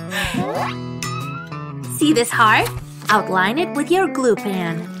 See this heart? Outline it with your glue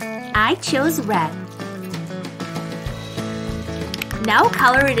pen. I chose red. Now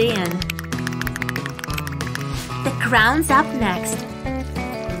color it in. The crown's up next.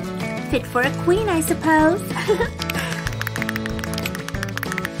 Fit for a queen, I suppose.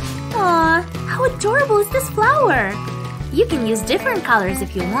 Aw, how adorable is this flower? You can use different colors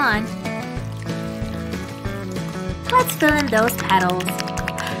if you want. Let's fill in those petals.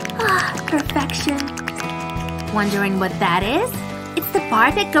 Ah, perfection. Wondering what that is? It's the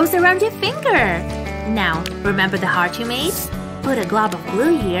part that goes around your finger. Now, remember the heart you made? Put a glob of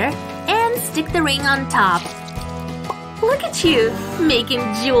glue here and stick the ring on top. Look at you, making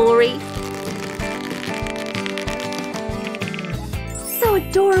jewelry. So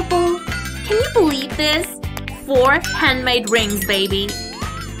adorable. Can you believe this? 4 handmade rings, baby.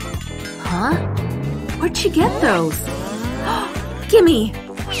 Huh? Where'd she get those? Gimme!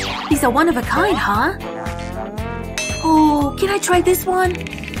 These are one of a kind, huh? Oh, can I try this one?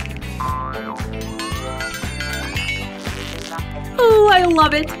 Oh, I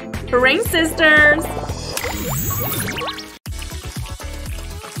love it! Ring sisters!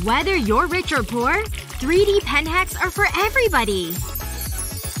 Whether you're rich or poor, 3D pen hacks are for everybody.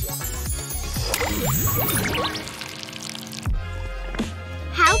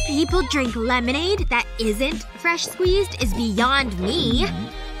 How people drink lemonade that isn't fresh squeezed is beyond me.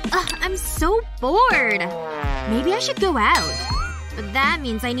 Ugh, I'm so bored. Maybe I should go out. But that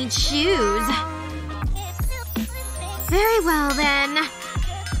means I need shoes. Very well, then.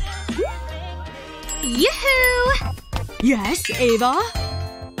 Yoo-hoo! Yes, Ava?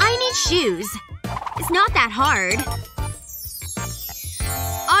 I need shoes. It's not that hard.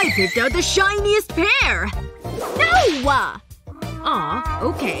 I picked out the shiniest pair! No! Aw,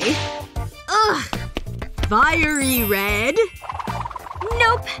 okay. Ugh. Fiery red?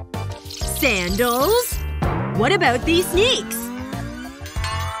 Nope. Sandals? What about these sneaks?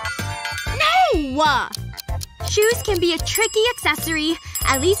 No! Shoes can be a tricky accessory.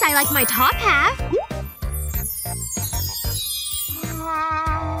 At least I like my top half.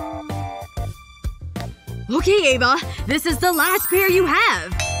 Okay, Ava. This is the last pair you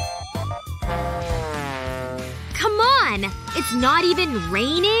have. Come on! It's not even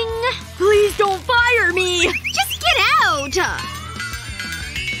raining. Please don't fire me! Just get out!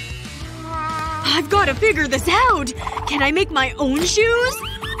 I've gotta figure this out! Can I make my own shoes?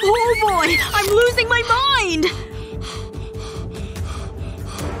 Oh boy! I'm losing my mind!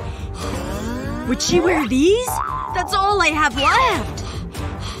 Would she wear these? That's all I have left!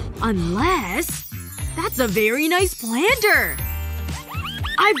 Unless… that's a very nice planter!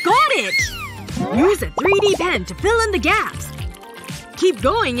 I've got it! Use a 3D pen to fill in the gaps. Keep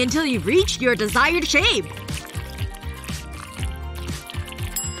going until you've reached your desired shape.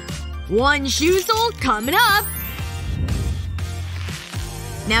 One shoe sole coming up.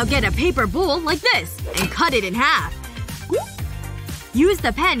 Now get a paper bowl like this and cut it in half. Use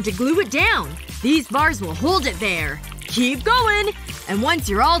the pen to glue it down. These bars will hold it there. Keep going. And once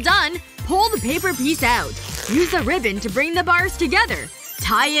you're all done, pull the paper piece out. Use a ribbon to bring the bars together.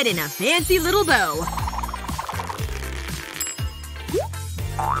 Tie it in a fancy little bow.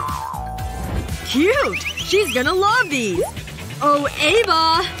 Cute! She's gonna love these! Oh,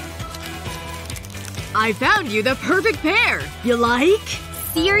 Ava! I found you the perfect pair! You like?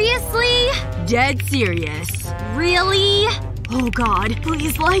 Seriously? Dead serious. Really? Oh god,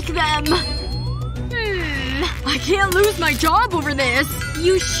 please like them. I can't lose my job over this.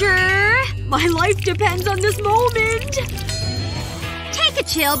 You sure? My life depends on this moment. Take a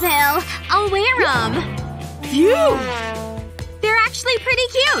chill pill. I'll wear them. Phew! They're actually pretty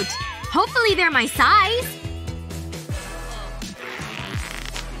cute. Hopefully they're my size.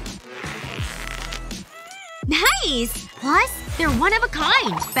 Nice! Plus, they're one of a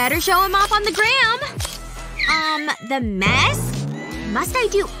kind. Better show them off on the gram. The mess? Must I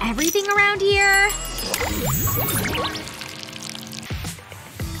do everything around here?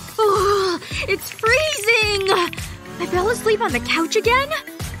 Oh, it's freezing! I fell asleep on the couch again?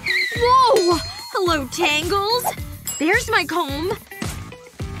 Whoa! Hello, Tangles. There's my comb.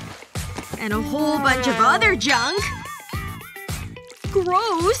 And a whole bunch of other junk.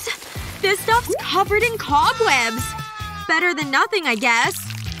 Gross. This stuff's covered in cobwebs. Better than nothing, I guess.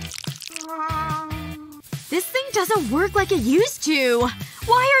 This thing doesn't work like it used to.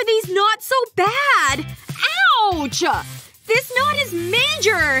 Why are these knots so bad? Ouch! This knot is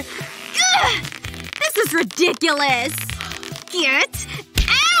major! Ugh! This is ridiculous! Get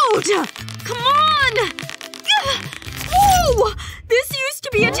out! Come on! Ugh! Whoa! This used to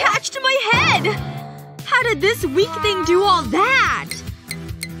be attached to my head! How did this weak thing do all that?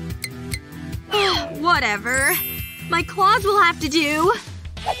 Whatever. My claws will have to do.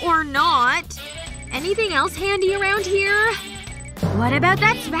 Or not. Anything else handy around here? What about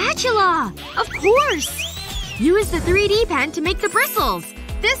that spatula? Of course! Use the 3D pen to make the bristles.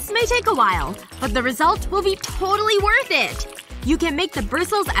 This may take a while, but the result will be totally worth it. You can make the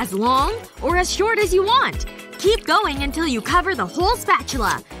bristles as long or as short as you want. Keep going until you cover the whole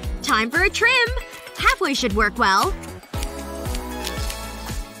spatula. Time for a trim. Halfway should work well.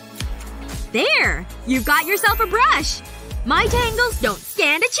 There! You've got yourself a brush! My tangles don't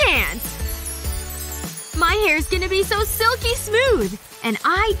stand a chance! My hair's gonna be so silky smooth! And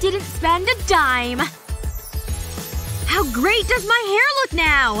I didn't spend a dime! How great does my hair look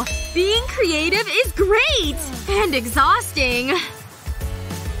now? Being creative is great! And exhausting.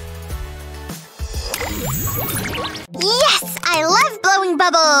 Yes! I love blowing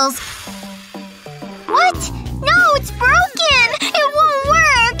bubbles! What? No, it's broken! It won't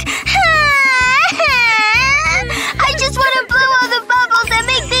work! I just want to blow all the bubbles and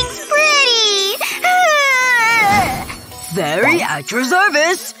make things pretty! Very at your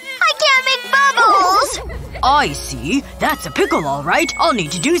service. I can't make bubbles! I see. That's a pickle, alright. I'll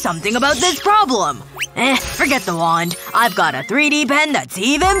need to do something about this problem. Forget the wand. I've got a 3D pen that's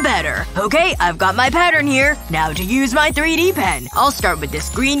even better. Okay, I've got my pattern here. Now to use my 3D pen. I'll start with this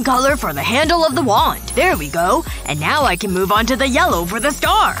green color for the handle of the wand. There we go. And now I can move on to the yellow for the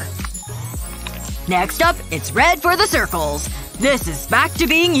star. Next up, it's red for the circles. This is back to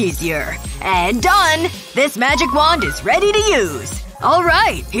being easier. And done! This magic wand is ready to use.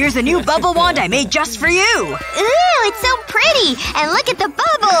 Alright, here's a new bubble wand I made just for you! Ooh, it's so pretty! And look at the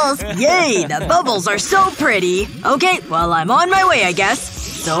bubbles! Yay, the bubbles are so pretty! Okay, well I'm on my way, I guess.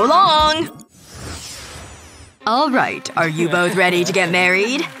 So long! Alright, are you both ready to get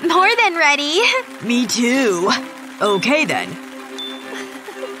married? More than ready. Me too. Okay then.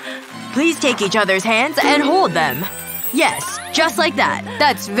 Please take each other's hands and hold them. Yes, just like that.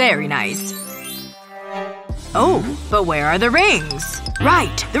 That's very nice. Oh, but where are the rings?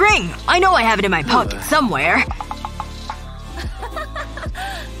 Right, the ring! I know I have it in my pocket somewhere.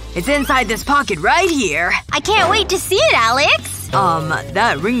 It's inside this pocket right here. I can't wait to see it, Alex!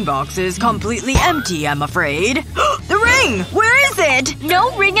 That ring box is completely empty, I'm afraid. The ring! Where is it?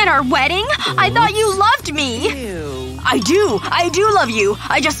 No ring at our wedding? I thought you loved me! I do love you.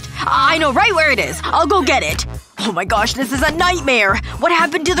 I know right where it is. I'll go get it. Oh my gosh, this is a nightmare. What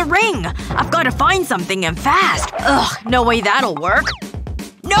happened to the ring? I've gotta find something and fast. Ugh, no way that'll work.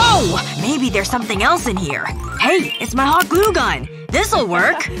 No! Maybe there's something else in here. Hey, it's my hot glue gun. This'll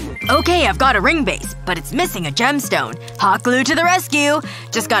work. Okay, I've got a ring base, but it's missing a gemstone. Hot glue to the rescue.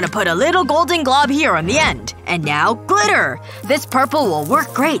 Just gotta put a little golden glob here on the end. And now, glitter. This purple will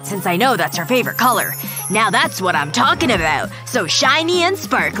work great since I know that's her favorite color. Now that's what I'm talking about. So shiny and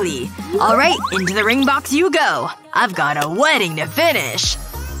sparkly. Alright, into the ring box you go. I've got a wedding to finish.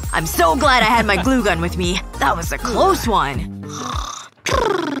 I'm so glad I had my glue gun with me. That was a close one.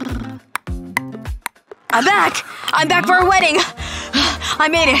 I'm back! I'm back for a wedding! I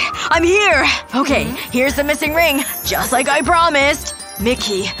made it! I'm here! Okay, here's the missing ring. Just like I promised.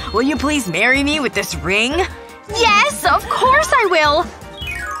 Mickey, will you please marry me with this ring? Yes, of course I will!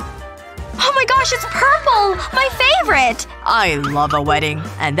 Oh my gosh, it's purple! My favorite! I love a wedding.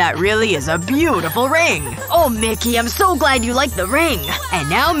 And that really is a beautiful ring. Oh, Mickey, I'm so glad you like the ring. And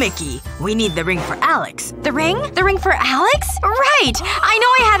now, Mickey, we need the ring for Alex. The ring? The ring for Alex? Right! I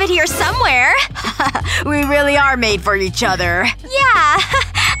know I have it here somewhere. We really are made for each other. Yeah.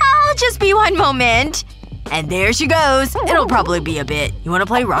 I'll just be one moment. And there she goes. It'll probably be a bit. You wanna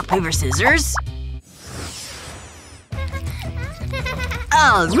play rock, paper, scissors?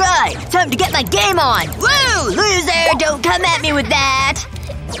 Alright! Time to get my game on! Woo! Loser! Don't come at me with that!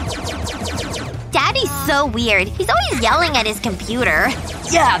 Daddy's so weird. He's always yelling at his computer.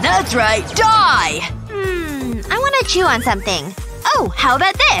 Yeah, that's right! Die! I want to chew on something. Oh, how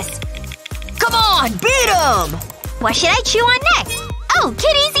about this? Come on! Beat him! What should I chew on next? Oh,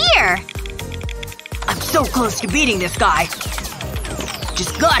 Kitty's ear! I'm so close to beating this guy.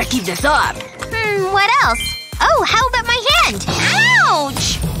 Just gotta keep this up. What else? Oh, how about my hand?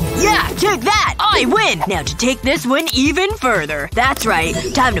 Ouch! Yeah, take that! I win! Now to take this one even further. That's right.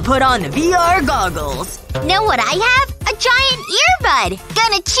 Time to put on the VR goggles. Know what I have? A giant earbud!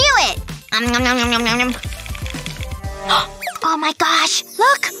 Gonna chew it! Oh my gosh!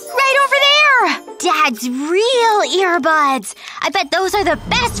 Look! Right over there! Dad's real earbuds! I bet those are the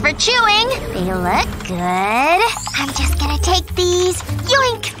best for chewing! They look good. I'm just gonna take these.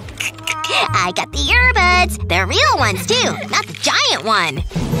 Yoink! I got the earbuds. They're real ones, too. Not the giant one.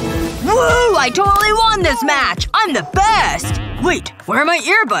 Woo! I totally won this match! I'm the best! Wait, where are my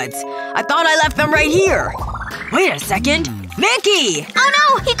earbuds? I thought I left them right here. Wait a second. Mickey!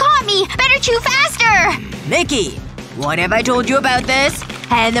 Oh no! He caught me! Better chew faster! Mickey! What have I told you about this?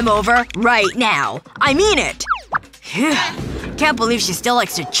 Hand them over right now. I mean it! Phew. Can't believe she still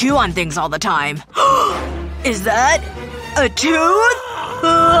likes to chew on things all the time. Is that a tooth?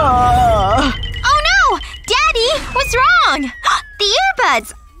 Oh no! Daddy! What's wrong? The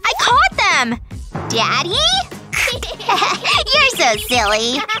earbuds! I caught them! Daddy? You're so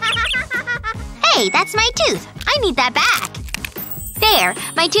silly. Hey, that's my tooth. I need that back. There.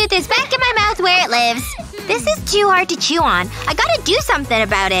 My tooth is back in my mouth where it lives. This is too hard to chew on. I gotta do something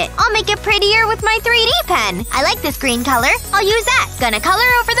about it. I'll make it prettier with my 3D pen. I like this green color. I'll use that. Gonna color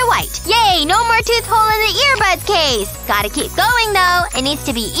over the white. Yay! No more tooth hole in the earbuds case. Gotta keep going, though. It needs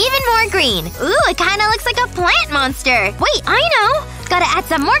to be even more green. Ooh, it kinda looks like a plant monster. Wait, I know! Gotta add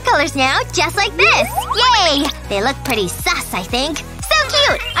some more colors now, just like this. Yay! They look pretty sus, I think. So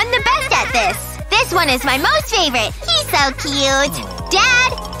cute! I'm the best at this. This one is my most favorite. He's so cute.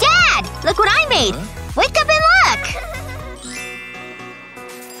 Dad! Dad! Look what I made! Wake up and look!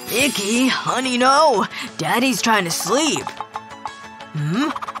 Mickey, honey, no. Daddy's trying to sleep.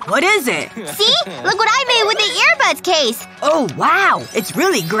 What is it? See? Look what I made with the earbuds case! Oh, wow. It's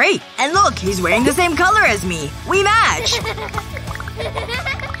really great. And look, he's wearing the same color as me. We match.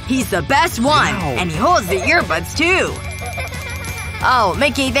 He's the best one. Wow. And he holds the earbuds, too. Oh,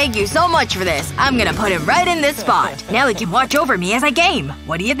 Mickey, thank you so much for this. I'm gonna put him right in this spot. Now he can watch over me as I game.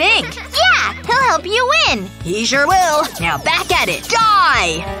 What do you think? Yeah! He'll help you win! He sure will. Now back at it.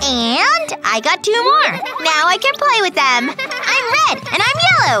 Die! And I got 2 more. Now I can play with them. I'm red and I'm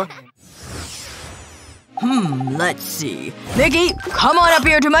yellow. Let's see. Mickey, come on up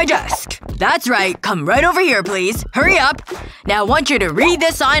here to my desk. That's right. Come right over here, please. Hurry up. Now I want you to read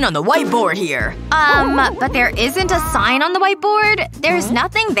this sign on the whiteboard here. But there isn't a sign on the whiteboard. There's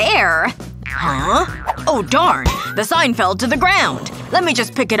nothing there. Huh? Oh, darn. The sign fell to the ground. Let me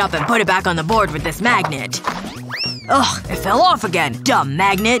just pick it up and put it back on the board with this magnet. Ugh, it fell off again. Dumb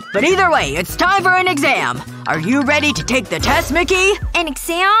magnet. But either way, it's time for an exam. Are you ready to take the test, Mickey? An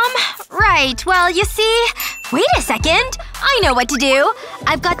exam? Right. Well, you see… Wait a second. I know what to do.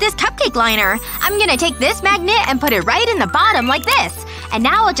 I've got this cupcake liner. I'm gonna take this magnet and put it right in the bottom like this. And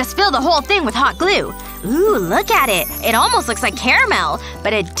now I'll just fill the whole thing with hot glue. Ooh, look at it. It almost looks like caramel.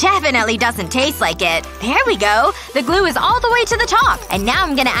 But it definitely doesn't taste like it. There we go. The glue is all the way to the top. And now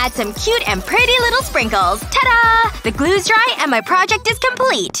I'm gonna add some cute and pretty little sprinkles. Ta-da! The glue's dry and my project is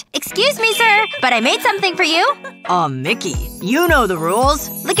complete. Excuse me, sir, but I made something for you. Mickey. You know the rules.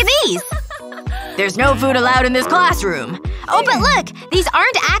 Look at these. There's no food allowed in this classroom. Oh, but look! These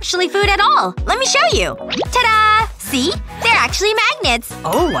aren't actually food at all. Let me show you. Ta-da! See? They're actually magnets.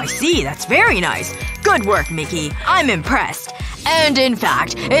 Oh, I see. That's very nice. Good work, Mickey. I'm impressed. And in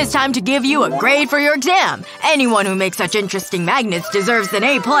fact, it's time to give you a grade for your exam. Anyone who makes such interesting magnets deserves an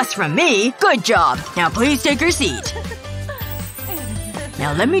A+ from me. Good job. Now please take your seat.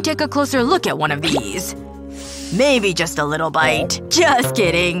 Now let me take a closer look at one of these. Maybe just a little bite. Just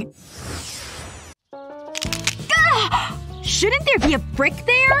kidding. Shouldn't there be a brick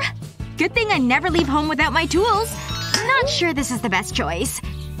there? Good thing I never leave home without my tools. Not sure this is the best choice.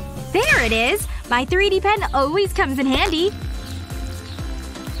 There it is! My 3D pen always comes in handy.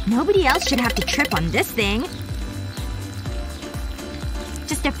 Nobody else should have to trip on this thing.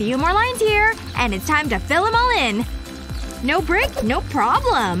 Just a few more lines here, and it's time to fill them all in. No brick? No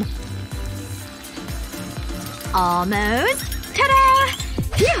problem. Almost. Ta-da!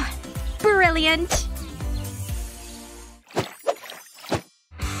 Phew! Brilliant.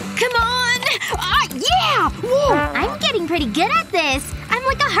 Come on! Ah, yeah! Whoa! I'm getting pretty good at this. I'm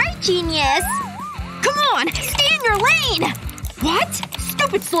like a heart genius. Come on! Stay in your lane! What?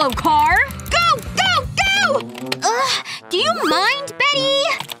 Stupid slow car! Go! Go! Go! Ugh. Do you mind, Betty?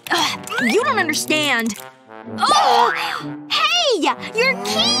 Ugh, you don't understand. Oh! Hey! Your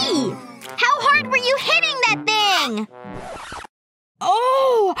key! How hard were you hitting that thing?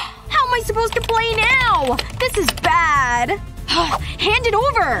 Oh! How am I supposed to play now? This is bad. Hand it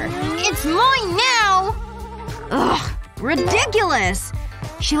over! It's mine now! Ugh. Ridiculous!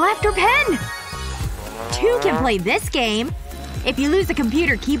 She left her pen! Two can play this game. If you lose a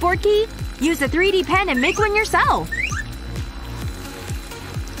computer keyboard key, use a 3D pen and make one yourself.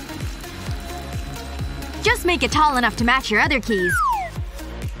 Just make it tall enough to match your other keys.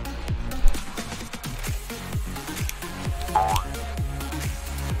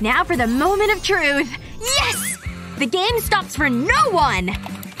 Now for the moment of truth. Yes! The game stops for no one!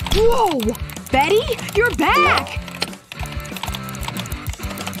 Whoa! Betty? You're back!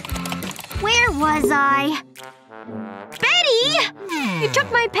 Where was I? Betty! You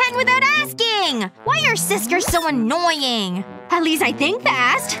took my pen without asking! Why are sisters so annoying? At least I think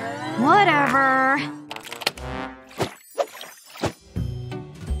fast. Whatever.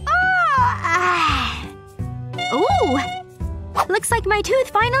 Ooh! Looks like my tooth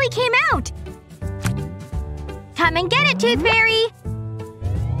finally came out. Come and get it, Tooth Fairy!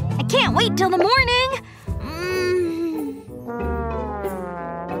 I can't wait till the morning.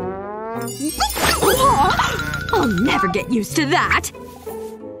 I'll never get used to that.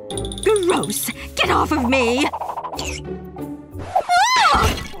 Gross! Get off of me!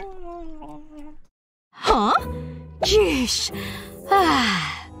 Huh? Jeesh.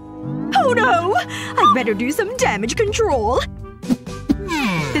 Oh no! I'd better do some damage control.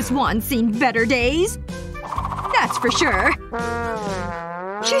 This one's seen better days. That's for sure.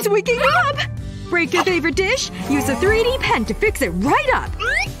 She's waking up! Break your favorite dish, use a 3D pen to fix it right up.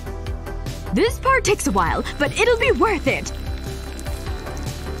 This part takes a while, but it'll be worth it.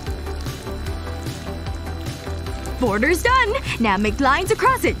 Border's done. Now make lines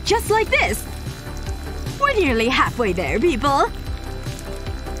across it, just like this. We're nearly halfway there, people.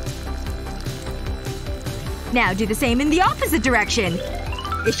 Now do the same in the opposite direction.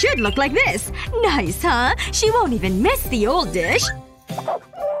 It should look like this. Nice, huh? She won't even miss the old dish.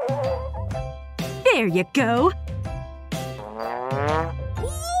 There you go.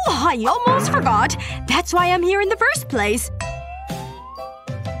 Ooh, I almost forgot. That's why I'm here in the first place.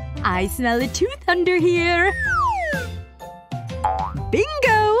 I smell a tooth under here.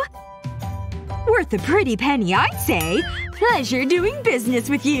 Bingo! Worth a pretty penny, I'd say. Pleasure doing business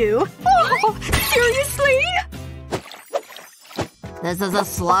with you. Oh, seriously? This is the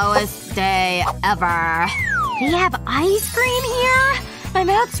slowest day ever. We have ice cream here? My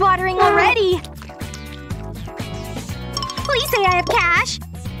mouth's watering already. Please say I have cash.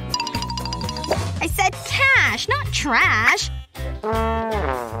 I said cash, not trash.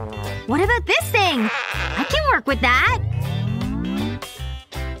 What about this thing? I can work with that.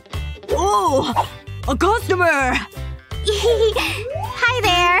 Oh! A customer! Hi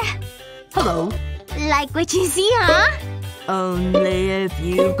there. Hello. Like what you see, huh? Only if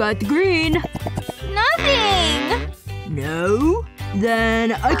you've got the green. Nothing. No?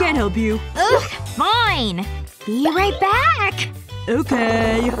 Then I can't help you. Ugh, fine. Be right back.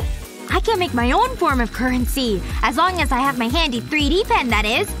 Okay. I can make my own form of currency. As long as I have my handy 3D pen, that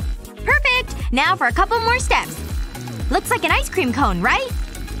is. Perfect! Now for a couple more steps. Looks like an ice cream cone, right?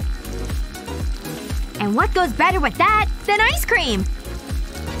 And what goes better with that than ice cream?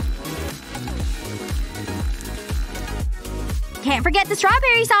 Can't forget the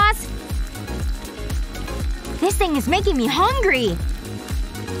strawberry sauce! This thing is making me hungry!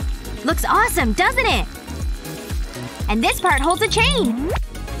 Looks awesome, doesn't it? And this part holds a chain!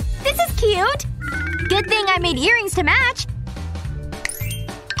 This is cute! Good thing I made earrings to match!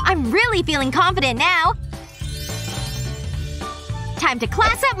 I'm really feeling confident now! Time to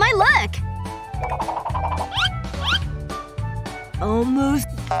class up my look! Almost…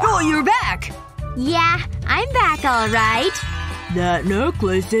 Oh, you're back! Yeah, I'm back alright. That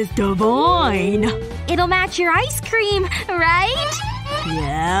necklace is divine. It'll match your ice cream, right?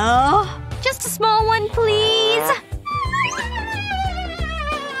 Yeah? Just a small one, please.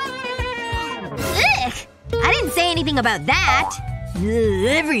 Ugh! I didn't say anything about that.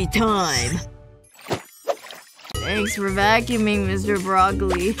 Every time. Thanks for vacuuming, Mr.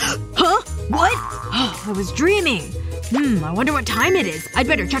 Broccoli. Huh? What? Oh, I was dreaming. I wonder what time it is. I'd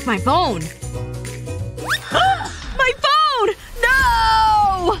better check my phone. My phone!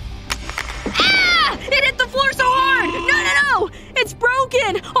 No! Ah! It hit the floor so hard! No! It's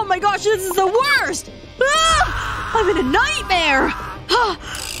broken! Oh my gosh, this is the worst! Ah! I'm in a nightmare!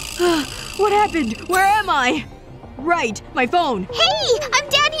 What happened? Where am I? Right, my phone. Hey! I'm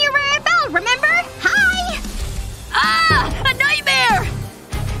down here where I fell, remember? Hi! Ah! A nightmare!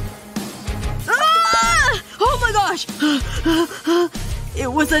 Ah! Oh my gosh!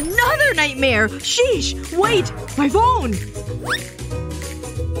 It was another nightmare! Sheesh! Wait! My phone!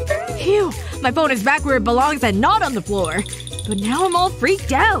 Phew. My phone is back where it belongs and not on the floor. But now I'm all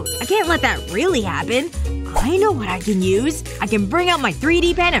freaked out. I can't let that really happen. I know what I can use. I can bring out my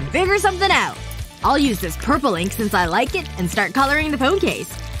 3D pen and figure something out. I'll use this purple ink since I like it and start coloring the phone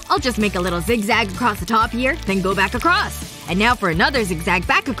case. I'll just make a little zigzag across the top here, then go back across. And now for another zigzag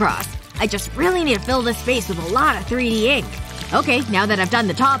back across. I just really need to fill this space with a lot of 3D ink. Okay, now that I've done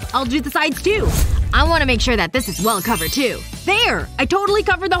the top, I'll do the sides too. I want to make sure that this is well covered too. There! I totally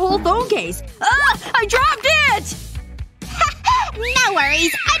covered the whole phone case. Ah! I dropped it! No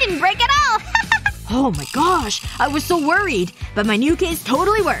worries. I didn't break it all. Oh my gosh. I was so worried. But my new case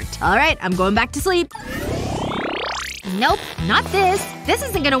totally worked. Alright, I'm going back to sleep. Nope. Not this. This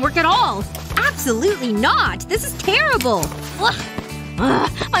isn't gonna work at all. Absolutely not. This is terrible. Ugh.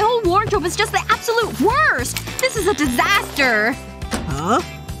 My whole wardrobe is just the absolute worst! This is a disaster! Huh?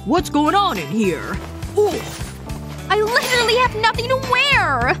 What's going on in here? Ooh. I literally have nothing to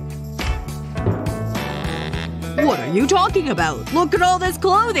wear! What are you talking about? Look at all this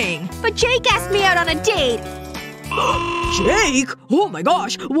clothing! But Jake asked me out on a date! Jake? Oh my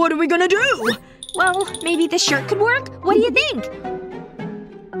gosh, what are we gonna do? Well, maybe this shirt could work? What do you think?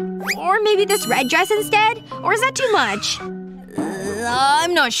 Or maybe this red dress instead? Or is that too much?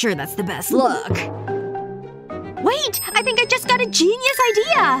 I'm not sure that's the best look. Wait! I think I just got a genius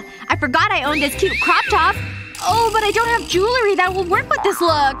idea! I forgot I owned this cute crop top. Oh, but I don't have jewelry that will work with this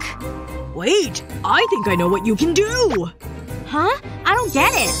look. Wait! I think I know what you can do! Huh? I don't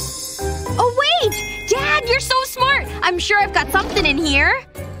get it. Oh wait! Dad, you're so smart! I'm sure I've got something in here.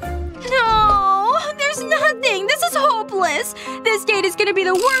 No! There's nothing! This is hopeless! This date is gonna be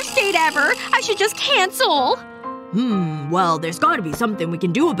the worst date ever! I should just cancel! Well, there's gotta be something we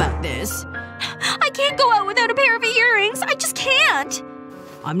can do about this. I can't go out without a pair of earrings! I just can't!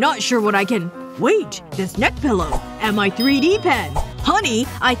 I'm not sure what I can… Wait! This neck pillow! And my 3D pen! Honey,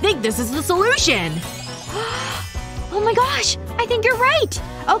 I think this is the solution! Oh my gosh! I think you're right!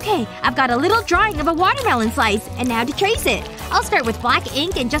 Okay, I've got a little drawing of a watermelon slice, and now to trace it. I'll start with black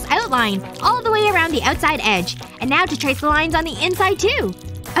ink and just outline, all the way around the outside edge. And now to trace the lines on the inside too.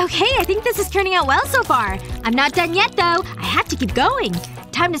 Okay, I think this is turning out well so far. I'm not done yet though. I have to keep going.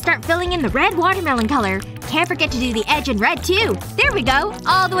 Time to start filling in the red watermelon color. Can't forget to do the edge in red too. There we go.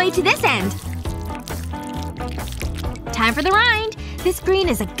 All the way to this end. Time for the rind. This green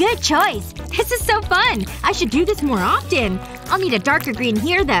is a good choice. This is so fun. I should do this more often. I'll need a darker green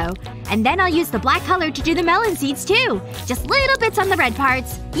here though. And then I'll use the black color to do the melon seeds too. Just little bits on the red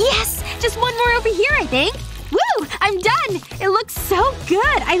parts. Yes! Just one more over here, I think. Woo! I'm done! It looks so good!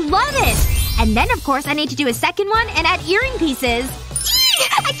 I love it! And then of course I need to do a second one and add earring pieces. Eee!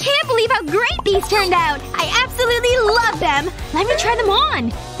 I can't believe how great these turned out! I absolutely love them! Let me try them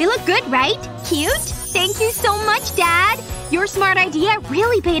on. They look good, right? Cute? Thank you so much, Dad! Your smart idea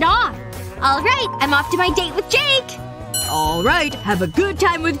really paid off. Alright, I'm off to my date with Jake! Alright, have a good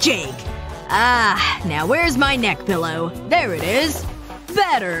time with Jake. Ah, now where's my neck pillow? There it is.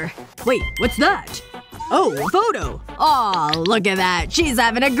 better. Wait, what's that? Oh, a photo. Aw, look at that. She's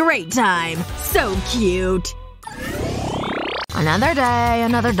having a great time. So cute. Another day,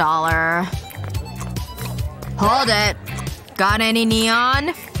 another dollar. Hold it. Got any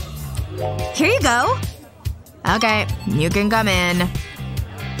neon? Here you go. Okay, you can come in.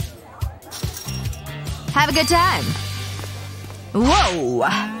 Have a good time. Whoa!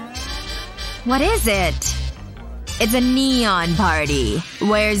 What is it? It's a neon party.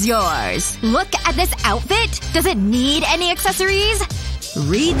 Where's yours? Look at this outfit! Does it need any accessories?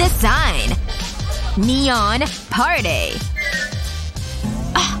 Read the sign. Neon party.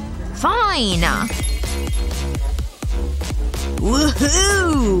 Fine.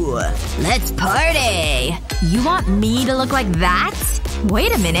 Woohoo! Let's party! You want me to look like that?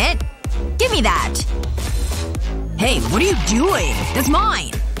 Wait a minute. Give me that. Hey, what are you doing? That's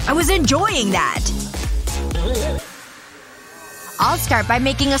mine! I was enjoying that! I'll start by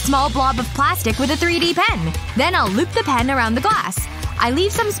making a small blob of plastic with a 3D pen. Then I'll loop the pen around the glass. I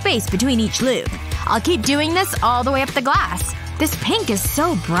leave some space between each loop. I'll keep doing this all the way up the glass. This pink is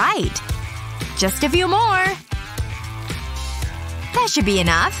so bright. Just a few more. That should be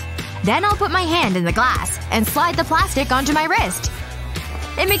enough. Then I'll put my hand in the glass and slide the plastic onto my wrist.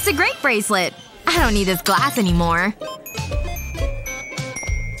 It makes a great bracelet. I don't need this glass anymore.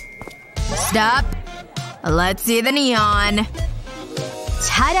 Stop. Let's see the neon.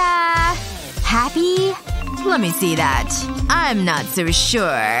 Ta-da! Happy? Let me see that. I'm not so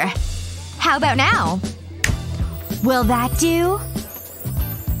sure. How about now? Will that do?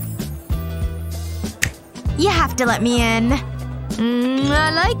 You have to let me in.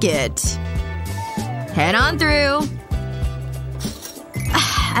 I like it. Head on through.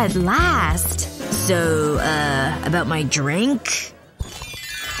 At last. So, about my drink?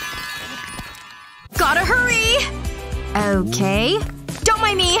 Gotta hurry! Okay. Don't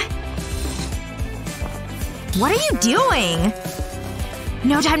mind me. What are you doing?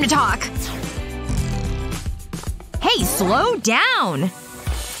 No time to talk. Hey, slow down!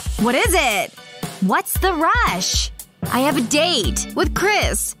 What is it? What's the rush? I have a date. With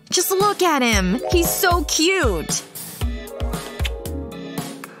Chris. Just look at him. He's so cute.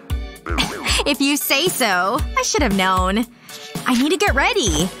 If you say so. I should have known. I need to get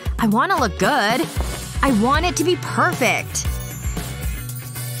ready. I want to look good. I want it to be perfect.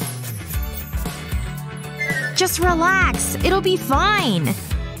 Just relax. It'll be fine.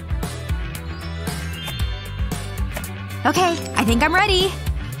 Okay, I think I'm ready.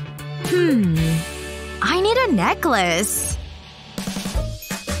 I need a necklace.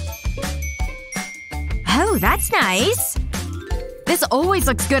 Oh, that's nice. This always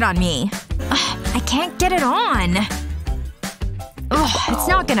looks good on me. Ugh, I can't get it on. Ugh, it's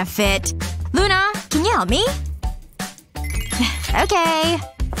not gonna fit. Luna, can you help me? Okay.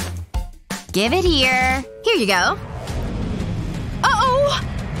 Give it here. Here you go. Uh-oh!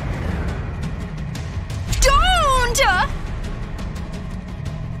 Don't!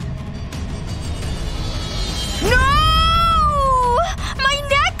 No! My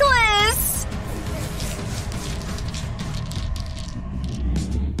necklace!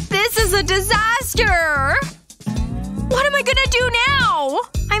 This is a disaster! What am I gonna do now?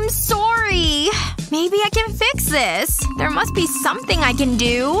 I'm sorry. Maybe I can fix this. There must be something I can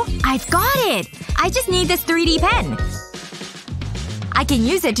do. I've got it! I just need this 3D pen. I can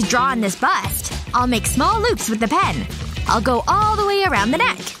use it to draw on this bust. I'll make small loops with the pen. I'll go all the way around the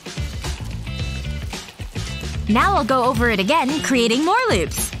neck. Now I'll go over it again, creating more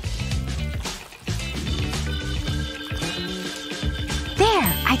loops.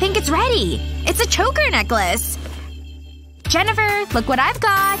 There! I think it's ready! It's a choker necklace! Jennifer, look what I've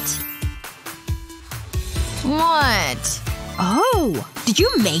got! What? Oh! Did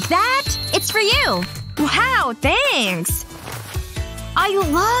you make that? It's for you! Wow, thanks! I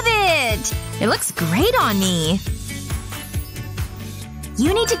love it! It looks great on me.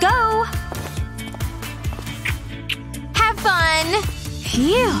 You need to go. Have fun!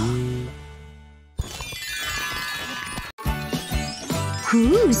 Phew.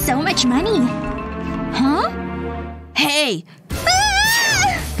 Ooh, so much money. Huh? Hey!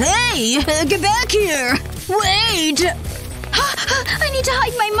 Hey! Get back here! Wait! I need to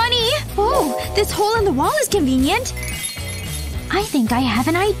hide my money! Oh, this hole in the wall is convenient. I think I have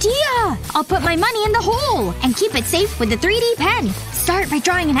an idea! I'll put my money in the hole and keep it safe with the 3D pen. Start by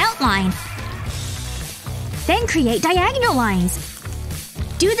drawing an outline. Then create diagonal lines.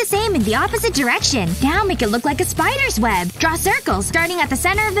 Do the same in the opposite direction. Now make it look like a spider's web. Draw circles starting at the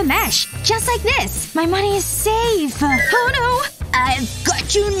center of the mesh. Just like this. My money is safe. Oh no! I've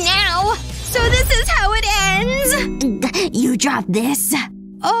got you now! So this is how it ends! You dropped this.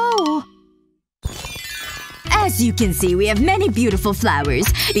 Oh. As you can see, we have many beautiful flowers.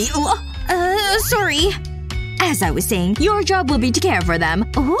 Sorry. As I was saying, your job will be to care for them.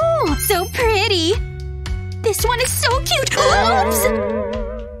 Ooh, so pretty. This one is so cute. Oops!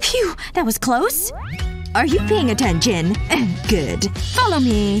 Phew, that was close. Are you paying attention? Good. Follow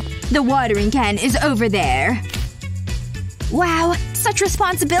me. The watering can is over there. Wow, such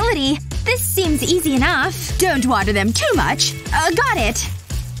responsibility. This seems easy enough. Don't water them too much. Got it.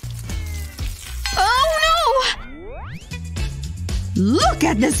 Oh no! Look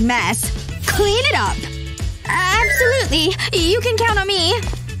at this mess. Clean it up. Absolutely. You can count on me.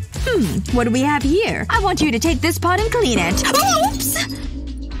 What do we have here? I want you to take this pot and clean it. Oops!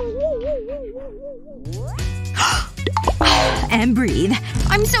 And breathe.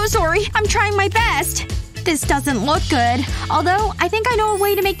 I'm so sorry. I'm trying my best. This doesn't look good. Although, I think I know a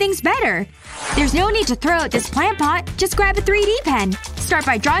way to make things better. There's no need to throw out this plant pot. Just grab a 3D pen. Start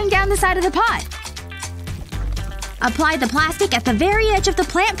by drawing down the side of the pot. Apply the plastic at the very edge of the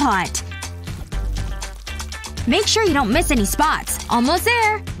plant pot. Make sure you don't miss any spots. Almost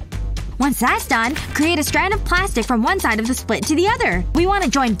there. Once that's done, create a strand of plastic from one side of the split to the other. We want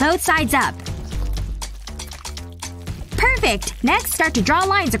to join both sides up. Perfect! Next, start to draw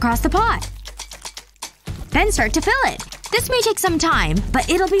lines across the pot. Then start to fill it. This may take some time, but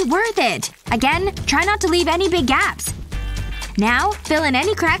it'll be worth it. Again, try not to leave any big gaps. Now, fill in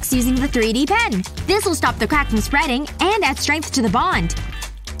any cracks using the 3D pen. This will stop the crack from spreading and add strength to the bond.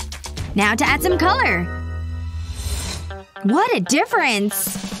 Now to add some color. What a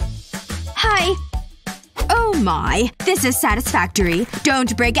difference! Hi. Oh my. This is satisfactory.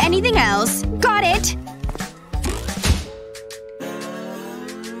 Don't break anything else. Got it!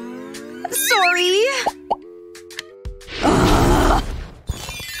 Sorry.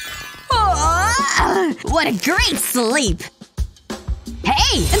 What a great sleep!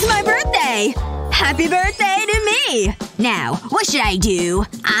 Hey! It's my birthday! Happy birthday to me! Now, what should I do?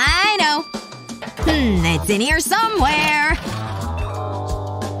 I know. It's in here somewhere.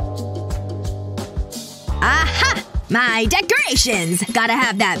 Aha! My decorations! Gotta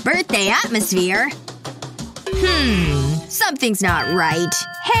have that birthday atmosphere. Something's not right.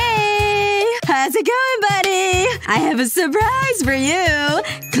 Hey! How's it going, buddy? I have a surprise for you.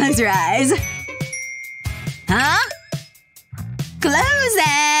 Close your eyes. Huh? Close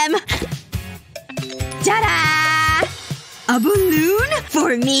them! Ta-da! A balloon?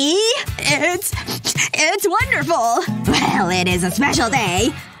 For me? It's wonderful! Well, it is a special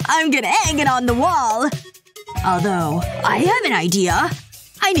day. I'm gonna hang it on the wall. Although, I have an idea.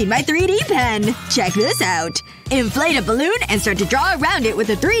 I need my 3D pen. Check this out. Inflate a balloon and start to draw around it with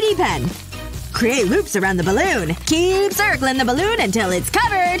a 3D pen. Create loops around the balloon. Keep circling the balloon until it's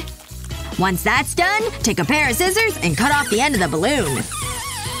covered. Once that's done, take a pair of scissors and cut off the end of the balloon.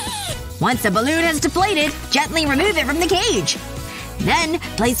 Once the balloon has deflated, gently remove it from the cage. Then,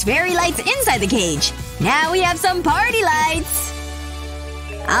 place fairy lights inside the cage. Now we have some party lights!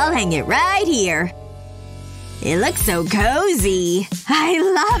 I'll hang it right here. It looks so cozy. I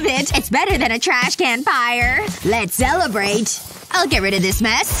love it! It's better than a trash can fire. Let's celebrate. I'll get rid of this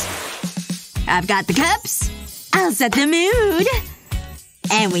mess. I've got the cups. I'll set the mood.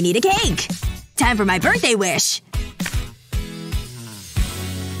 And we need a cake. Time for my birthday wish.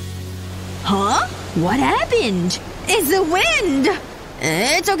 Huh? What happened? It's the wind!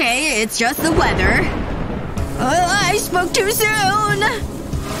 It's okay. It's just the weather. Oh, I spoke too soon!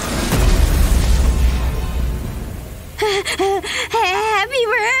 Happy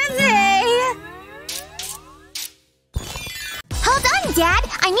birthday! Hold on, Dad.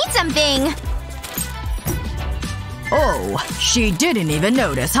 I need something. Oh, she didn't even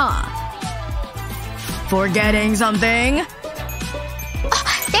notice, huh? Forgetting something? Oh,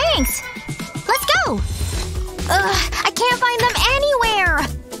 thanks. Let's go. I can't find them anywhere.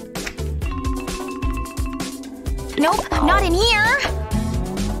 Nope, not in here.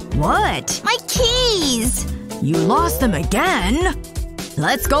 What? My keys! You lost them again?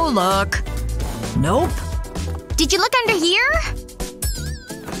 Let's go look. Nope. Did you look under here?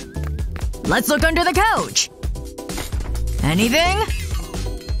 Let's look under the couch. Anything?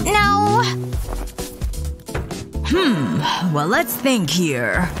 No. Well, let's think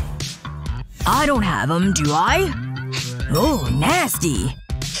here. I don't have them, do I? Oh, nasty.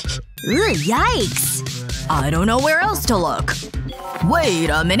 Ugh, yikes. I don't know where else to look. Wait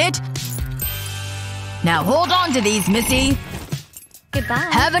a minute. Now hold on to these, Missy. Goodbye.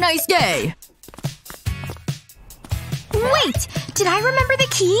 Have a nice day. Wait! Did I remember the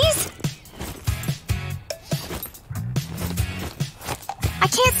keys? I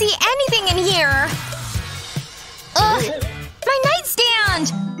can't see anything in here. Ugh. My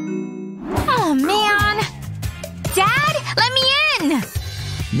nightstand! Oh, man. Dad? Let me in!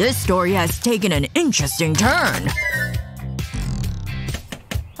 This story has taken an interesting turn.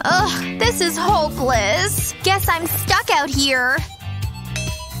 Ugh, this is hopeless. Guess I'm stuck out here.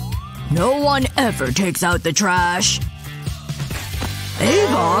 No one ever takes out the trash.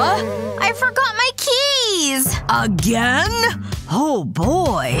 Ava? I forgot my keys! Again? Oh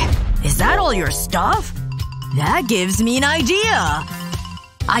boy. Is that all your stuff? That gives me an idea.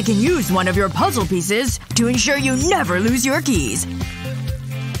 I can use one of your puzzle pieces to ensure you never lose your keys.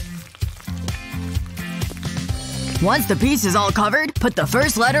 Once the piece is all covered, put the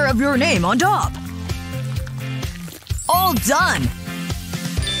first letter of your name on top. All done!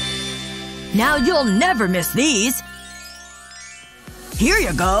 Now you'll never miss these. Here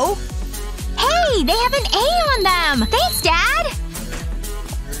you go. Hey! They have an A on them! Thanks, Dad!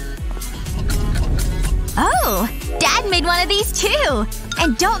 Oh! Dad made one of these too!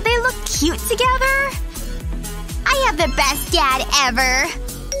 And don't they look cute together? I have the best dad ever!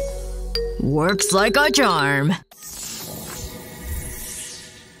 Works like a charm.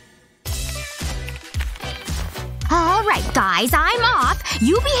 Alright guys, I'm off.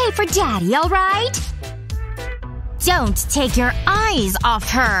 You behave for Daddy, alright? Don't take your eyes off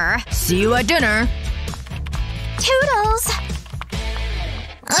her. See you at dinner. Toodles!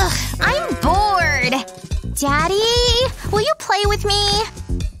 Ugh, I'm bored. Daddy? Will you play with me?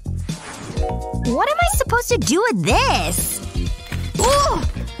 What am I supposed to do with this? Ooh!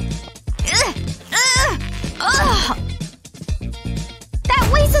 Ugh! That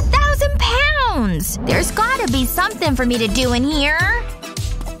weighs 1,000 pounds! There's gotta be something for me to do in here.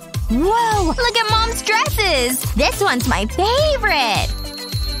 Whoa! Look at Mom's dresses! This one's my favorite!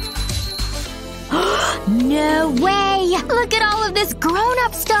 No way! Look at all of this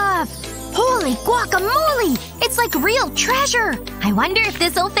grown-up stuff! Holy guacamole! It's like real treasure! I wonder if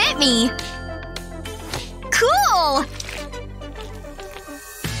this'll fit me. Cool!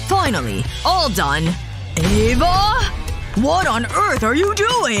 Finally. All done. Ava? What on earth are you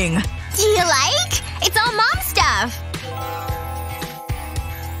doing? Do you like? It's all Mom stuff.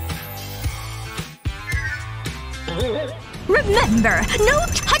 Remember, no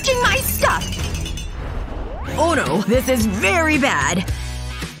touching my stuff! Oh no, this is very bad.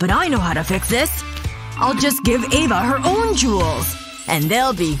 But I know how to fix this. I'll just give Ava her own jewels. And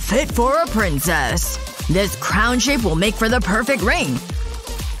they'll be fit for a princess. This crown shape will make for the perfect ring.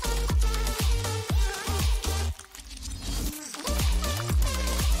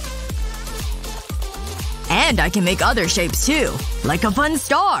 And I can make other shapes too. Like a fun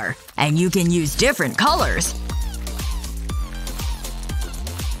star. And you can use different colors.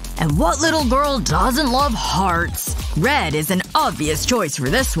 And what little girl doesn't love hearts? Red is an obvious choice for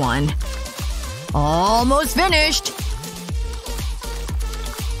this one. Almost finished!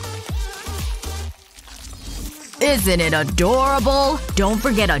 Isn't it adorable? Don't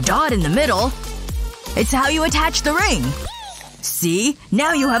forget a dot in the middle. It's how you attach the ring. See?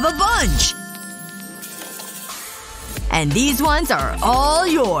 Now you have a bunch! And these ones are all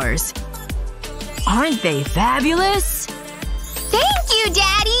yours. Aren't they fabulous? Thank you,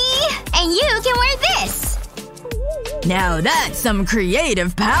 Daddy! And you can wear this! Now that's some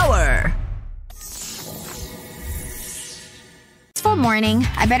creative power! It's full morning.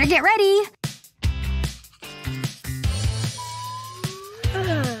 I better get ready.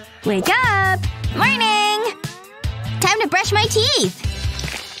 Wake up! Morning! Time to brush my teeth.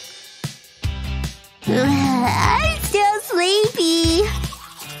 I'm still sleepy.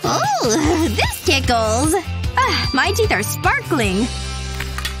 Oh, this tickles. My teeth are sparkling.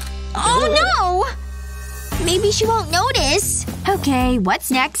 Oh no! Maybe she won't notice. Okay, what's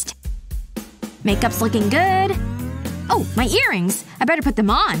next? Makeup's looking good. Oh, my earrings. I better put them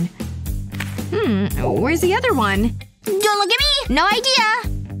on. Where's the other one? Don't look at me! No idea!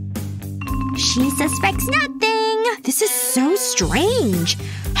 She suspects nothing. This is so strange.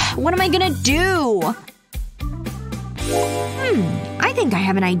 What am I gonna do? I think I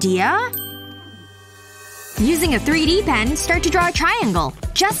have an idea. Using a 3D pen, start to draw a triangle.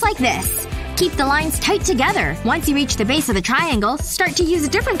 Just like this. Keep the lines tight together. Once you reach the base of the triangle, start to use a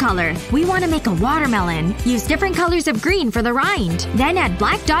different color. We want to make a watermelon. Use different colors of green for the rind. Then add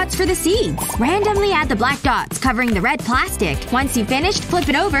black dots for the seeds. Randomly add the black dots, covering the red plastic. Once you've finished, flip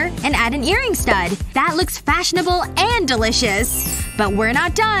it over and add an earring stud. That looks fashionable and delicious. But we're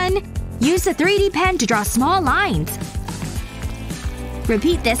not done. Use the 3D pen to draw small lines.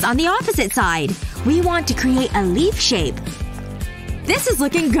 Repeat this on the opposite side. We want to create a leaf shape. This is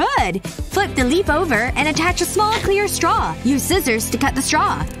looking good! Flip the leaf over and attach a small clear straw. Use scissors to cut the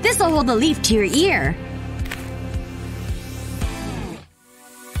straw. This'll hold the leaf to your ear.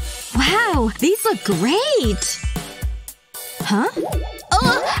 Wow! These look great! Huh?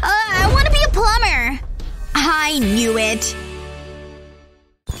 Oh, I want to be a plumber. I knew it!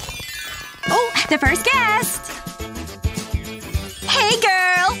 Oh, the first guest! Hey,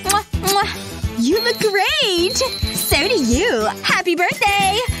 girl! Mwah, mwah. You look great! So do you! Happy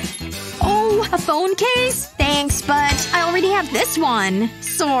birthday! Oh, a phone case? Thanks, but I already have this one.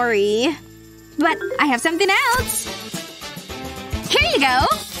 Sorry. But I have something else. Here you go!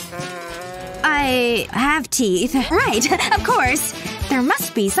 I have teeth. Right, of course. There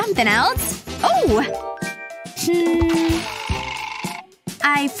must be something else. Oh!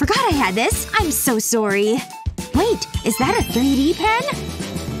 I forgot I had this. I'm so sorry. Wait, is that a 3D pen?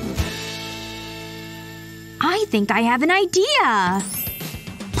 I think I have an idea.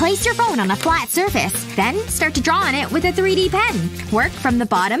 Place your phone on a flat surface. Then start to draw on it with a 3D pen. Work from the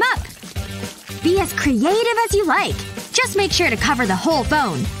bottom up. Be as creative as you like. Just make sure to cover the whole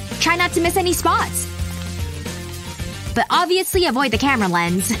phone. Try not to miss any spots. But obviously avoid the camera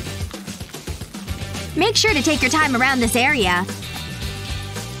lens. Make sure to take your time around this area.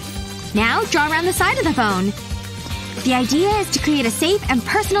 Now, draw around the side of the phone. The idea is to create a safe and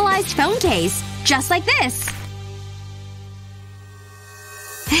personalized phone case. Just like this.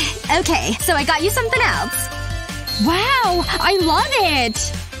 Okay, so I got you something else. Wow! I love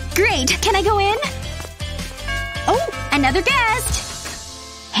it! Great! Can I go in? Oh! Another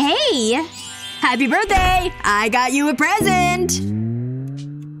guest! Hey! Happy birthday! I got you a present!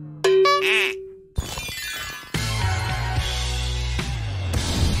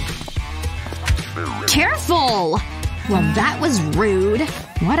 Careful! Well, that was rude.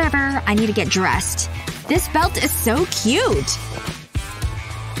 Whatever, I need to get dressed. This belt is so cute.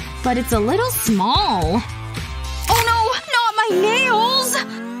 But it's a little small. Oh no! Not my nails!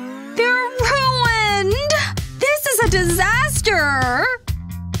 They're ruined! This is a disaster!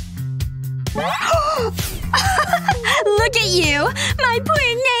 Look at you! My poor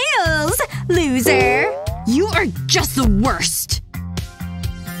nails! Loser! You are just the worst!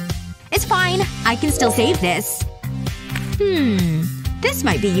 It's fine. I can still save this. This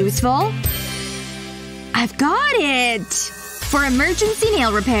might be useful. I've got it! For emergency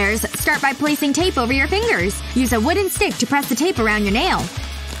nail repairs, start by placing tape over your fingers. Use a wooden stick to press the tape around your nail.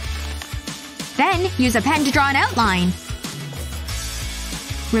 Then, use a pen to draw an outline.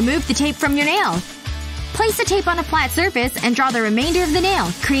 Remove the tape from your nail. Place the tape on a flat surface and draw the remainder of the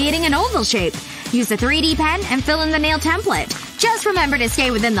nail, creating an oval shape. Use a 3D pen and fill in the nail template. Just remember to stay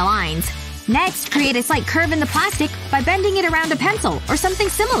within the lines. Next, create a slight curve in the plastic by bending it around a pencil or something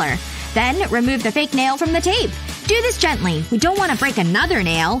similar. Then, remove the fake nail from the tape. Do this gently. We don't want to break another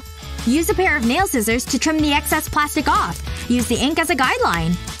nail. Use a pair of nail scissors to trim the excess plastic off. Use the ink as a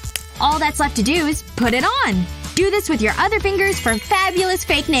guideline. All that's left to do is put it on. Do this with your other fingers for fabulous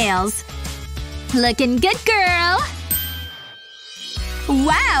fake nails. Looking good, girl!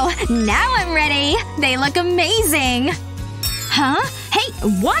 Wow! Now I'm ready! They look amazing! Huh? Hey!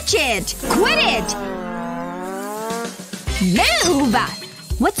 Watch it! Quit it! Move!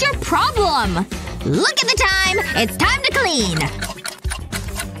 What's your problem? Look at the time! It's time to clean!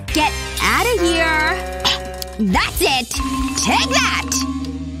 Get out of here! That's it! Take that!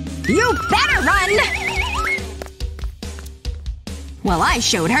 You better run! Well, I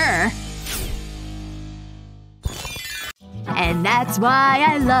showed her. And that's why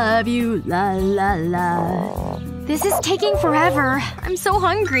I love you, la la la. This is taking forever. I'm so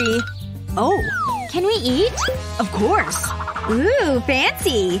hungry. Oh. Can we eat? Of course. Ooh,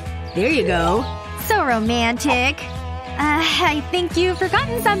 fancy. There you go. So romantic. I think you've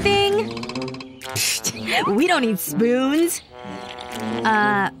forgotten something. Psst. We don't need spoons.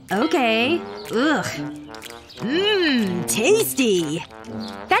 Okay. Ugh. Mmm, tasty.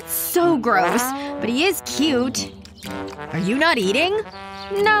 That's so gross. But he is cute. Are you not eating?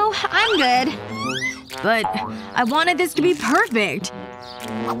 No, I'm good. But I wanted this to be perfect.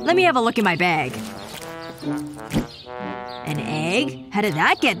 Let me have a look in my bag. An egg? How did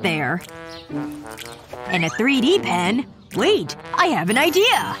that get there? And a 3D pen? Wait, I have an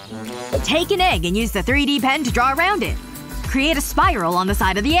idea! Take an egg and use the 3D pen to draw around it. Create a spiral on the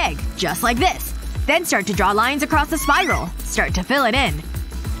side of the egg, just like this. Then start to draw lines across the spiral. Start to fill it in.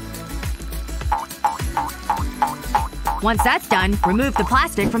 Once that's done, remove the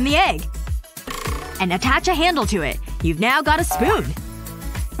plastic from the egg. And attach a handle to it. You've now got a spoon.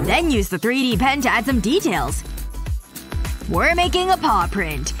 Then use the 3D pen to add some details. We're making a paw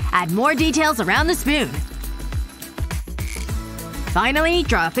print. Add more details around the spoon. Finally,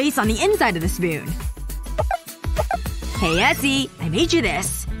 draw a face on the inside of the spoon. Hey, Essie. I made you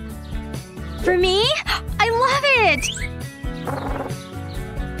this. For me? I love it!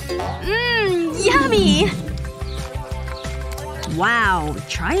 Yummy! Wow.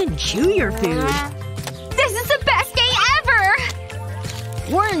 Try and chew your food. This is the best day ever!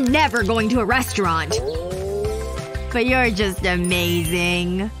 We're never going to a restaurant. But you're just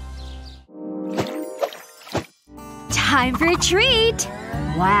amazing. Time for a treat!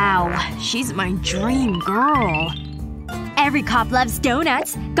 Wow. She's my dream girl. Every cop loves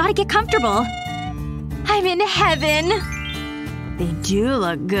donuts. Gotta get comfortable. I'm in heaven. They do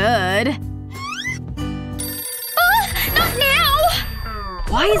look good. Not now!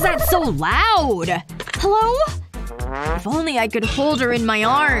 Why is that so loud? Hello? If only I could hold her in my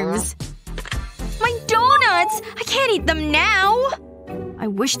arms. My donuts! I can't eat them now! I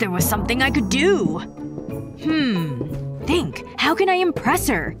wish there was something I could do. Think. How can I impress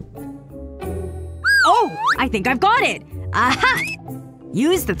her? Oh! I think I've got it! Aha!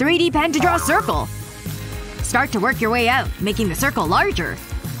 Use the 3D pen to draw a circle. Start to work your way out, making the circle larger.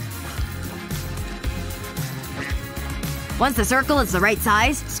 Once the circle is the right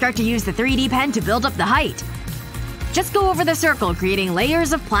size, start to use the 3D pen to build up the height. Just go over the circle, creating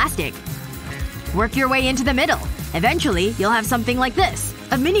layers of plastic. Work your way into the middle. Eventually, you'll have something like this.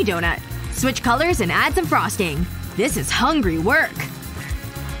 A mini donut. Switch colors and add some frosting. This is hungry work.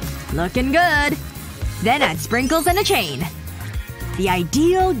 Looking good. Then add sprinkles and a chain. The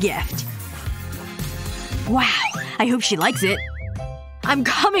ideal gift. Wow. I hope she likes it. I'm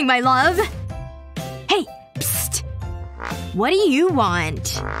coming, my love! Hey! Psst! What do you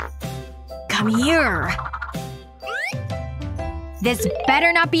want? Come here. This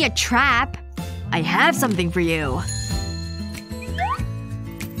better not be a trap. I have something for you.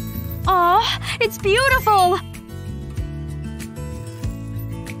 Aw, it's beautiful!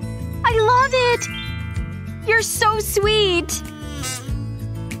 I love it! You're so sweet!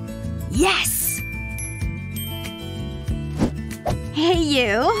 Yes! Hey,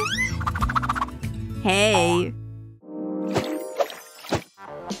 you. Hey.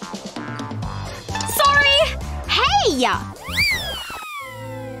 Sorry! Hey!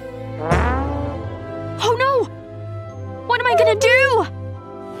 Oh no! What am I gonna do?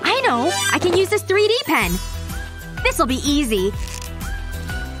 I know! I can use this 3D pen. This'll be easy.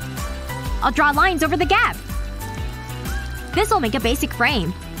 I'll draw lines over the gap. This'll make a basic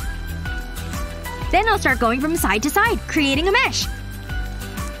frame. Then I'll start going from side to side, creating a mesh.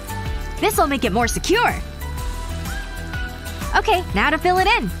 This'll make it more secure. Okay, now to fill it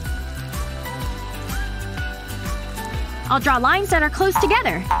in. I'll draw lines that are close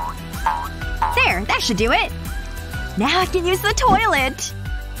together. There, that should do it. Now I can use the toilet.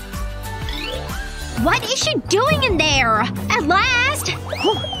 What is she doing in there? At last!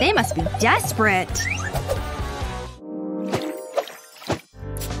 Whew, they must be desperate.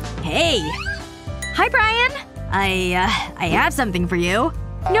 Hey. Hi, Brian. I have something for you.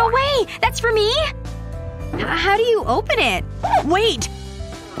 No way! That's for me? How do you open it? Wait!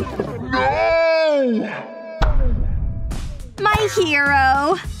 No! My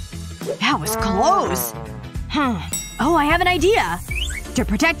hero. That was close. Oh, I have an idea. To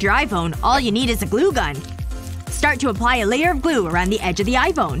protect your iPhone, all you need is a glue gun. Start to apply a layer of glue around the edge of the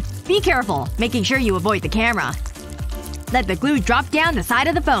iPhone. Be careful, making sure you avoid the camera. Let the glue drop down the side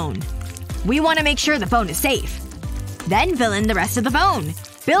of the phone. We want to make sure the phone is safe. Then fill in the rest of the phone.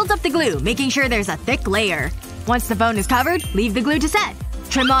 Build up the glue, making sure there's a thick layer. Once the phone is covered, leave the glue to set.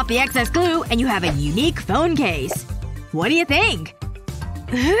 Trim off the excess glue and you have a unique phone case. What do you think?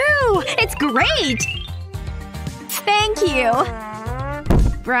 Ooh! It's great! Thank you.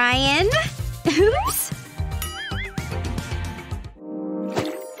 Brian? Oops.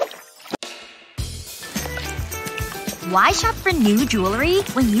 Why shop for new jewelry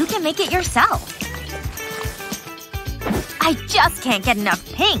when you can make it yourself? I just can't get enough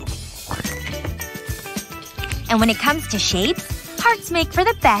pink. And when it comes to shapes, hearts make for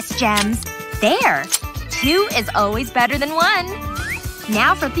the best gems. There! 2 is always better than 1.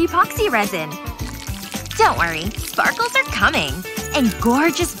 Now for the epoxy resin. Don't worry, sparkles are coming. And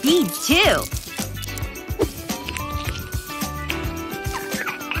gorgeous beads, too.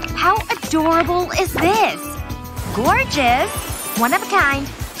 How adorable is this? Gorgeous. One of a kind.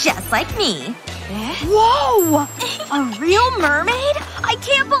 Just like me. Whoa! A real mermaid? I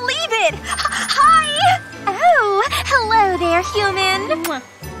can't believe it! Hi! Oh, hello there, human.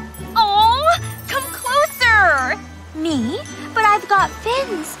 Oh, come closer! Me? But I've got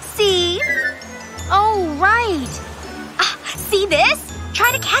fins, see? Oh, right. See this?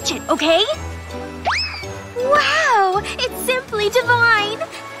 Try to catch it, okay? Wow! It's simply divine!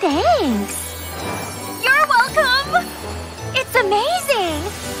 Thanks! You're welcome! It's amazing!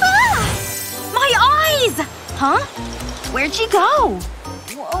 Ah! My eyes! Huh? Where'd she go?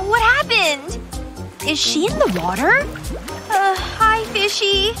 What happened? Is she in the water? Hi,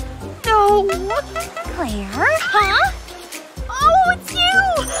 fishy. No. Claire? Huh? Oh, it's you!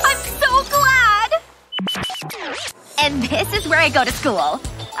 I'm so glad! And this is where I go to school.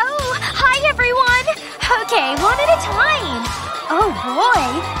 Oh, hi everyone! Okay, one at a time. Oh boy.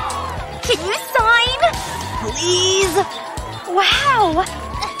 Can you sign? Please? Wow.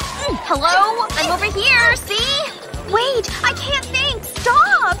 Hello? I'm over here, see? Wait, I can't think.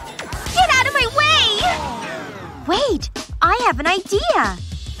 Stop! Get out of my way! Wait, I have an idea.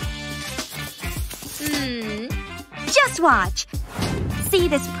 Just watch. See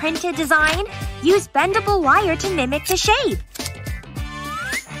this printed design? Use bendable wire to mimic the shape.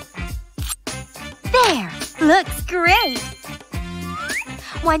 There! Looks great!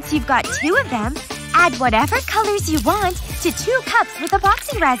 Once you've got 2 of them, add whatever colors you want to 2 cups with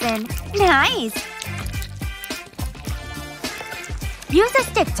epoxy resin. Nice! Use a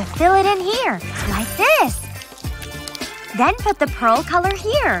stick to fill it in here, like this. Then put the pearl color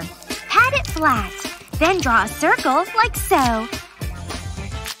here. Pat it flat. Then draw a circle, like so.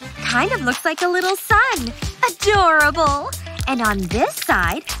 Kind of looks like a little sun. Adorable! And on this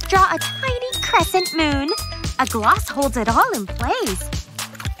side, draw a tiny crescent moon. A gloss holds it all in place.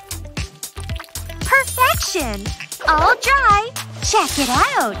 Perfection! All dry. Check it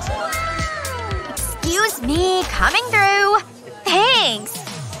out. Excuse me, coming through. Thanks.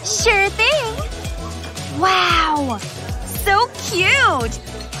 Sure thing. Wow. So cute.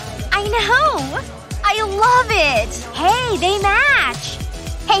 I know. I love it. Hey, they match.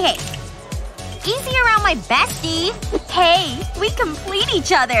 Hey. Easy around my bestie. Hey, we complete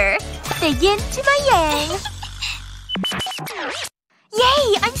each other. The yin to my yang.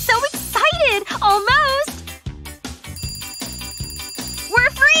 Yay! I'm so excited! Almost!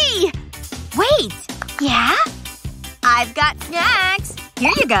 We're free! Wait! Yeah? I've got snacks.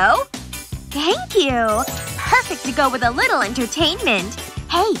 Here you go. Thank you. Perfect to go with a little entertainment.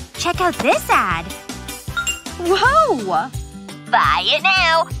 Hey, check out this ad. Whoa! Buy it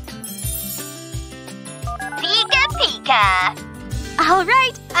now. Pika pika.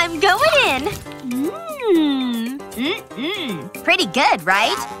 Alright, I'm going in. Pretty good,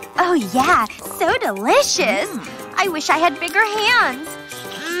 right? Oh yeah, so delicious. I wish I had bigger hands.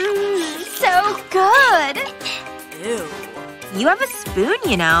 So good. Ew. You have a spoon,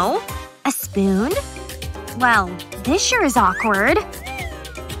 you know. A spoon? Well, this sure is awkward.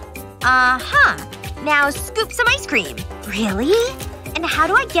 Uh-huh. Now scoop some ice cream. Really? And how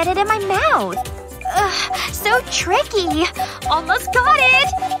do I get it in my mouth? Ugh, so tricky. Almost got it.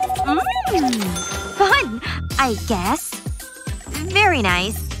 Fun, I guess. Very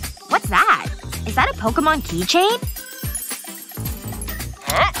nice. What's that? Is that a Pokemon keychain?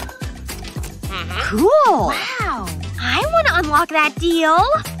 Cool. Wow. I want to unlock that deal.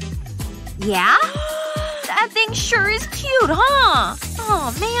 Yeah? That thing sure is cute, huh?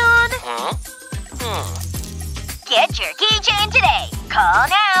 Oh, man. Get your keychain today. Call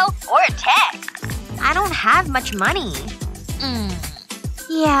now or text. I don't have much money.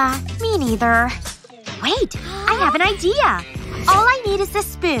 Yeah, me neither. Wait, I have an idea. All I need is the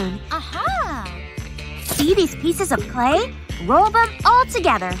spoon. Aha! See these pieces of clay? Roll them all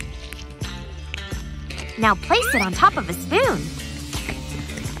together. Now place it on top of a spoon.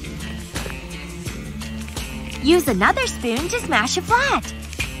 Use another spoon to smash it flat.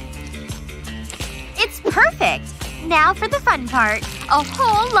 It's perfect! Now for the fun part. A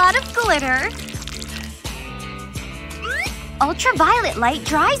whole lot of glitter. Ultraviolet light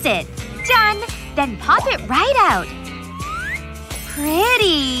dries it. Done! Then pop it right out.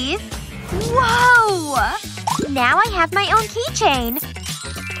 Pretty. Whoa! Now I have my own keychain.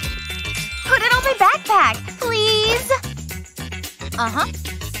 Put it on my backpack, please. Uh-huh.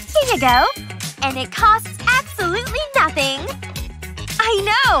 Here you go. And it costs absolutely nothing. I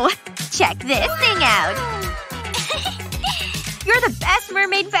know! Check this thing out. You're the best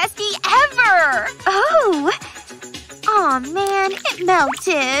mermaid bestie ever! Oh! Aw, man. It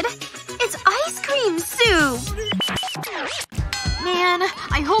melted. It's ice cream soup. Man,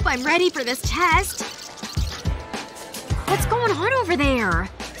 I hope I'm ready for this test. What's going on over there?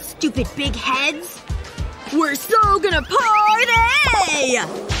 Stupid big heads. We're so gonna party!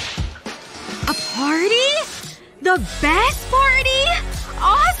 A party? The best party?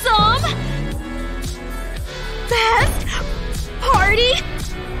 Awesome! Best party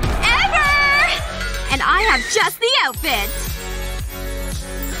ever! And I have just the outfit.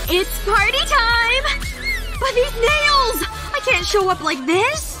 It's party time! These nails! I can't show up like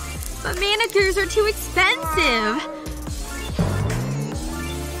this! But manicures are too expensive.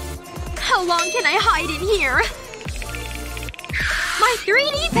 How long can I hide in here? My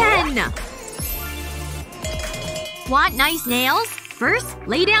 3D pen! Want nice nails? First,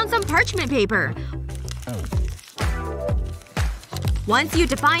 lay down some parchment paper. Once you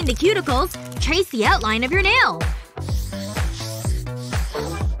define the cuticles, trace the outline of your nail.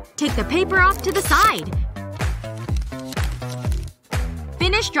 Take the paper off to the side.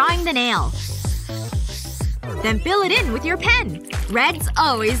 Finish drawing the nail. Then fill it in with your pen. Red's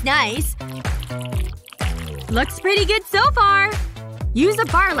always nice. Looks pretty good so far. Use a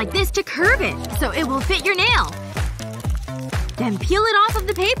bar like this to curve it, so it will fit your nail. Then peel it off of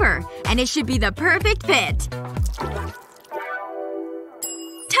the paper, and it should be the perfect fit.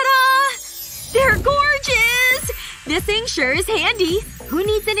 Ta-da! They're gorgeous! This thing sure is handy. Who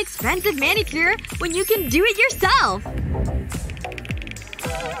needs an expensive manicure when you can do it yourself?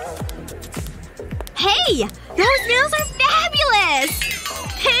 Hey! Those nails are fabulous!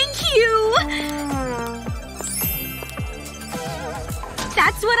 Thank you!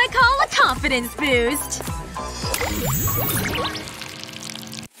 That's what I call a confidence boost.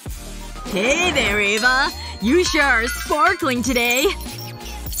 Hey there, Ava. You sure are sparkling today.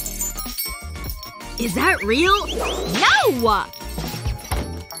 Is that real? No!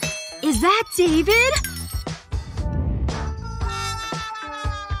 Is that David?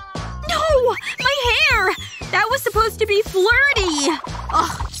 No! My hair! That was supposed to be flirty!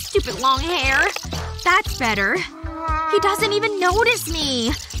 Ugh, stupid long hair. That's better. He doesn't even notice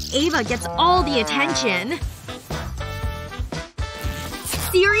me. Ava gets all the attention.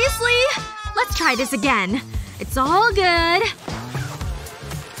 Seriously? Let's try this again. It's all good.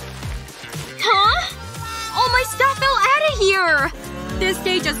 Huh? All my stuff fell out of here! This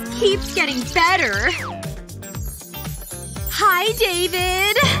day just keeps getting better. Hi,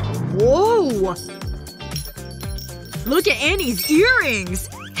 David. Whoa! Look at Annie's earrings!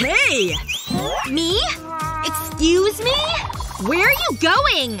 Hey! Me? Excuse me? Where are you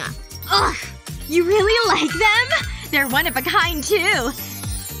going? Ugh. You really like them? They're one of a kind, too.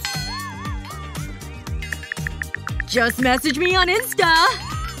 Just message me on Insta.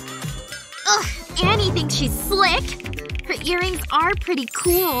 Ugh. Annie thinks she's slick. Her earrings are pretty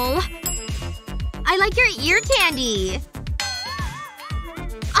cool. I like your ear candy.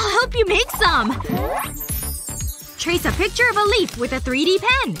 I'll help you make some. Trace a picture of a leaf with a 3D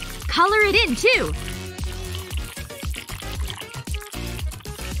pen. Color it in, too.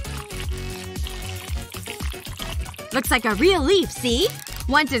 Looks like a real leaf, see?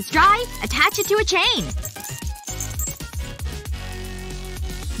 Once it's dry, attach it to a chain.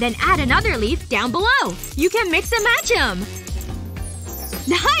 Then add another leaf down below. You can mix and match them.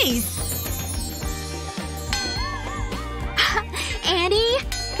 Nice! Annie,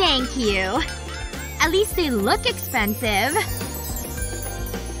 thank you. At least they look expensive.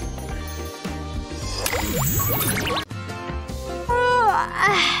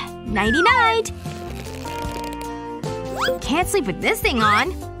 Nighty-night. Can't sleep with this thing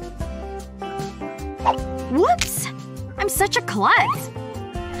on. Whoops! I'm such a klutz.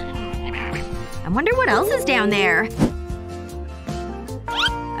 I wonder what else is down there.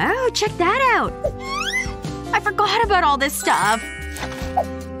 Oh, check that out. I forgot about all this stuff.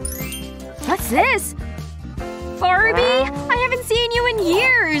 What's this? Barbie? I haven't seen you in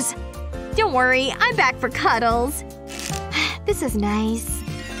years. Don't worry, I'm back for cuddles. This is nice.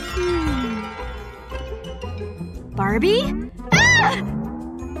 Barbie? Ah!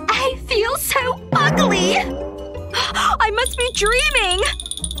 I feel so ugly! I must be dreaming!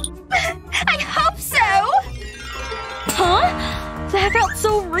 I hope so! Huh? That felt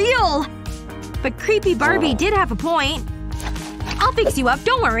so real! But creepy Barbie did have a point. I'll fix you up,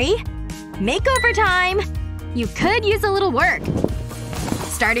 don't worry. Makeover time! You could use a little work.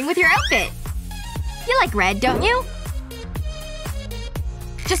 Starting with your outfit. You like red, don't you?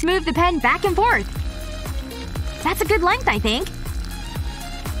 Just move the pen back and forth. That's a good length, I think.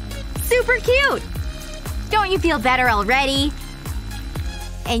 Super cute! Don't you feel better already?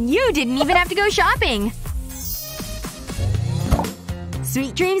 And you didn't even have to go shopping.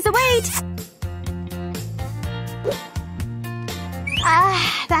 Sweet dreams await!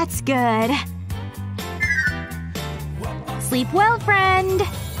 Ah, that's good. Sleep well, friend.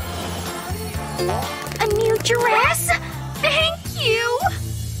 A new dress? Thank you!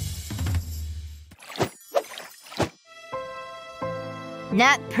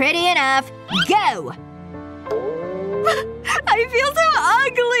 Not pretty enough. Go! I feel so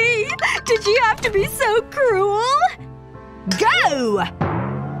ugly! Did you have to be so cruel? Go!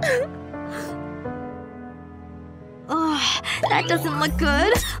 That doesn't look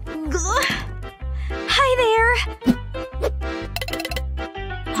good. Ugh. Hi there.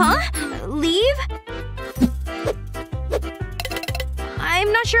 Huh? Leave?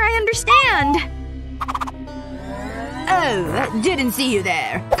 I'm not sure I understand. Oh, didn't see you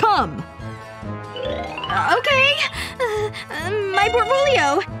there. Come. Okay. My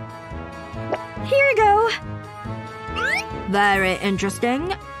portfolio. Here you go. Very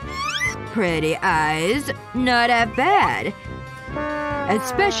interesting. Pretty eyes. Not that bad.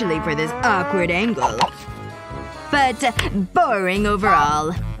 Especially for this awkward angle. But boring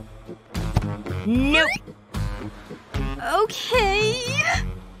overall. Nope. Okay.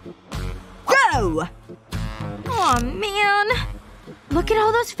 Go! Aw, man. Look at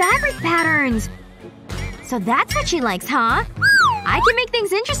all those fabric patterns. So that's what she likes, huh? I can make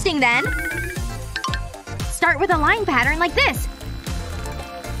things interesting then. Start with a line pattern like this.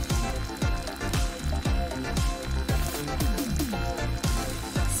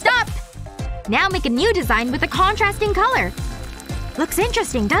 Stop! Now make a new design with a contrasting color. Looks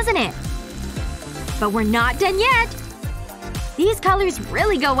interesting, doesn't it? But we're not done yet. These colors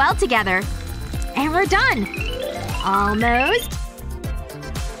really go well together. And we're done. Almost.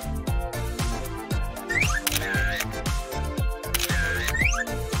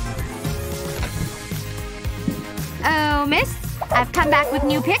 Oh, miss. I've come back with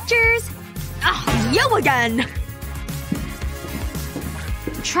new pictures. Ah, you again!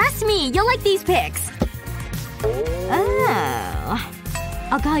 Trust me, you'll like these pics. Oh.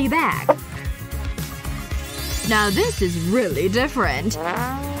 I'll call you back. Now this is really different.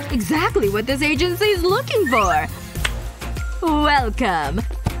 Exactly what this agency's looking for. Welcome.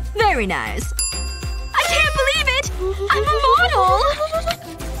 Very nice. I can't believe it! I'm a model!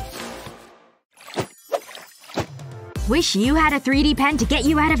 Wish you had a 3D pen to get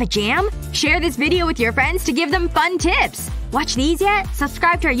you out of a jam? Share this video with your friends to give them fun tips. Watch these yet?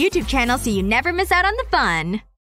 Subscribe to our YouTube channel so you never miss out on the fun.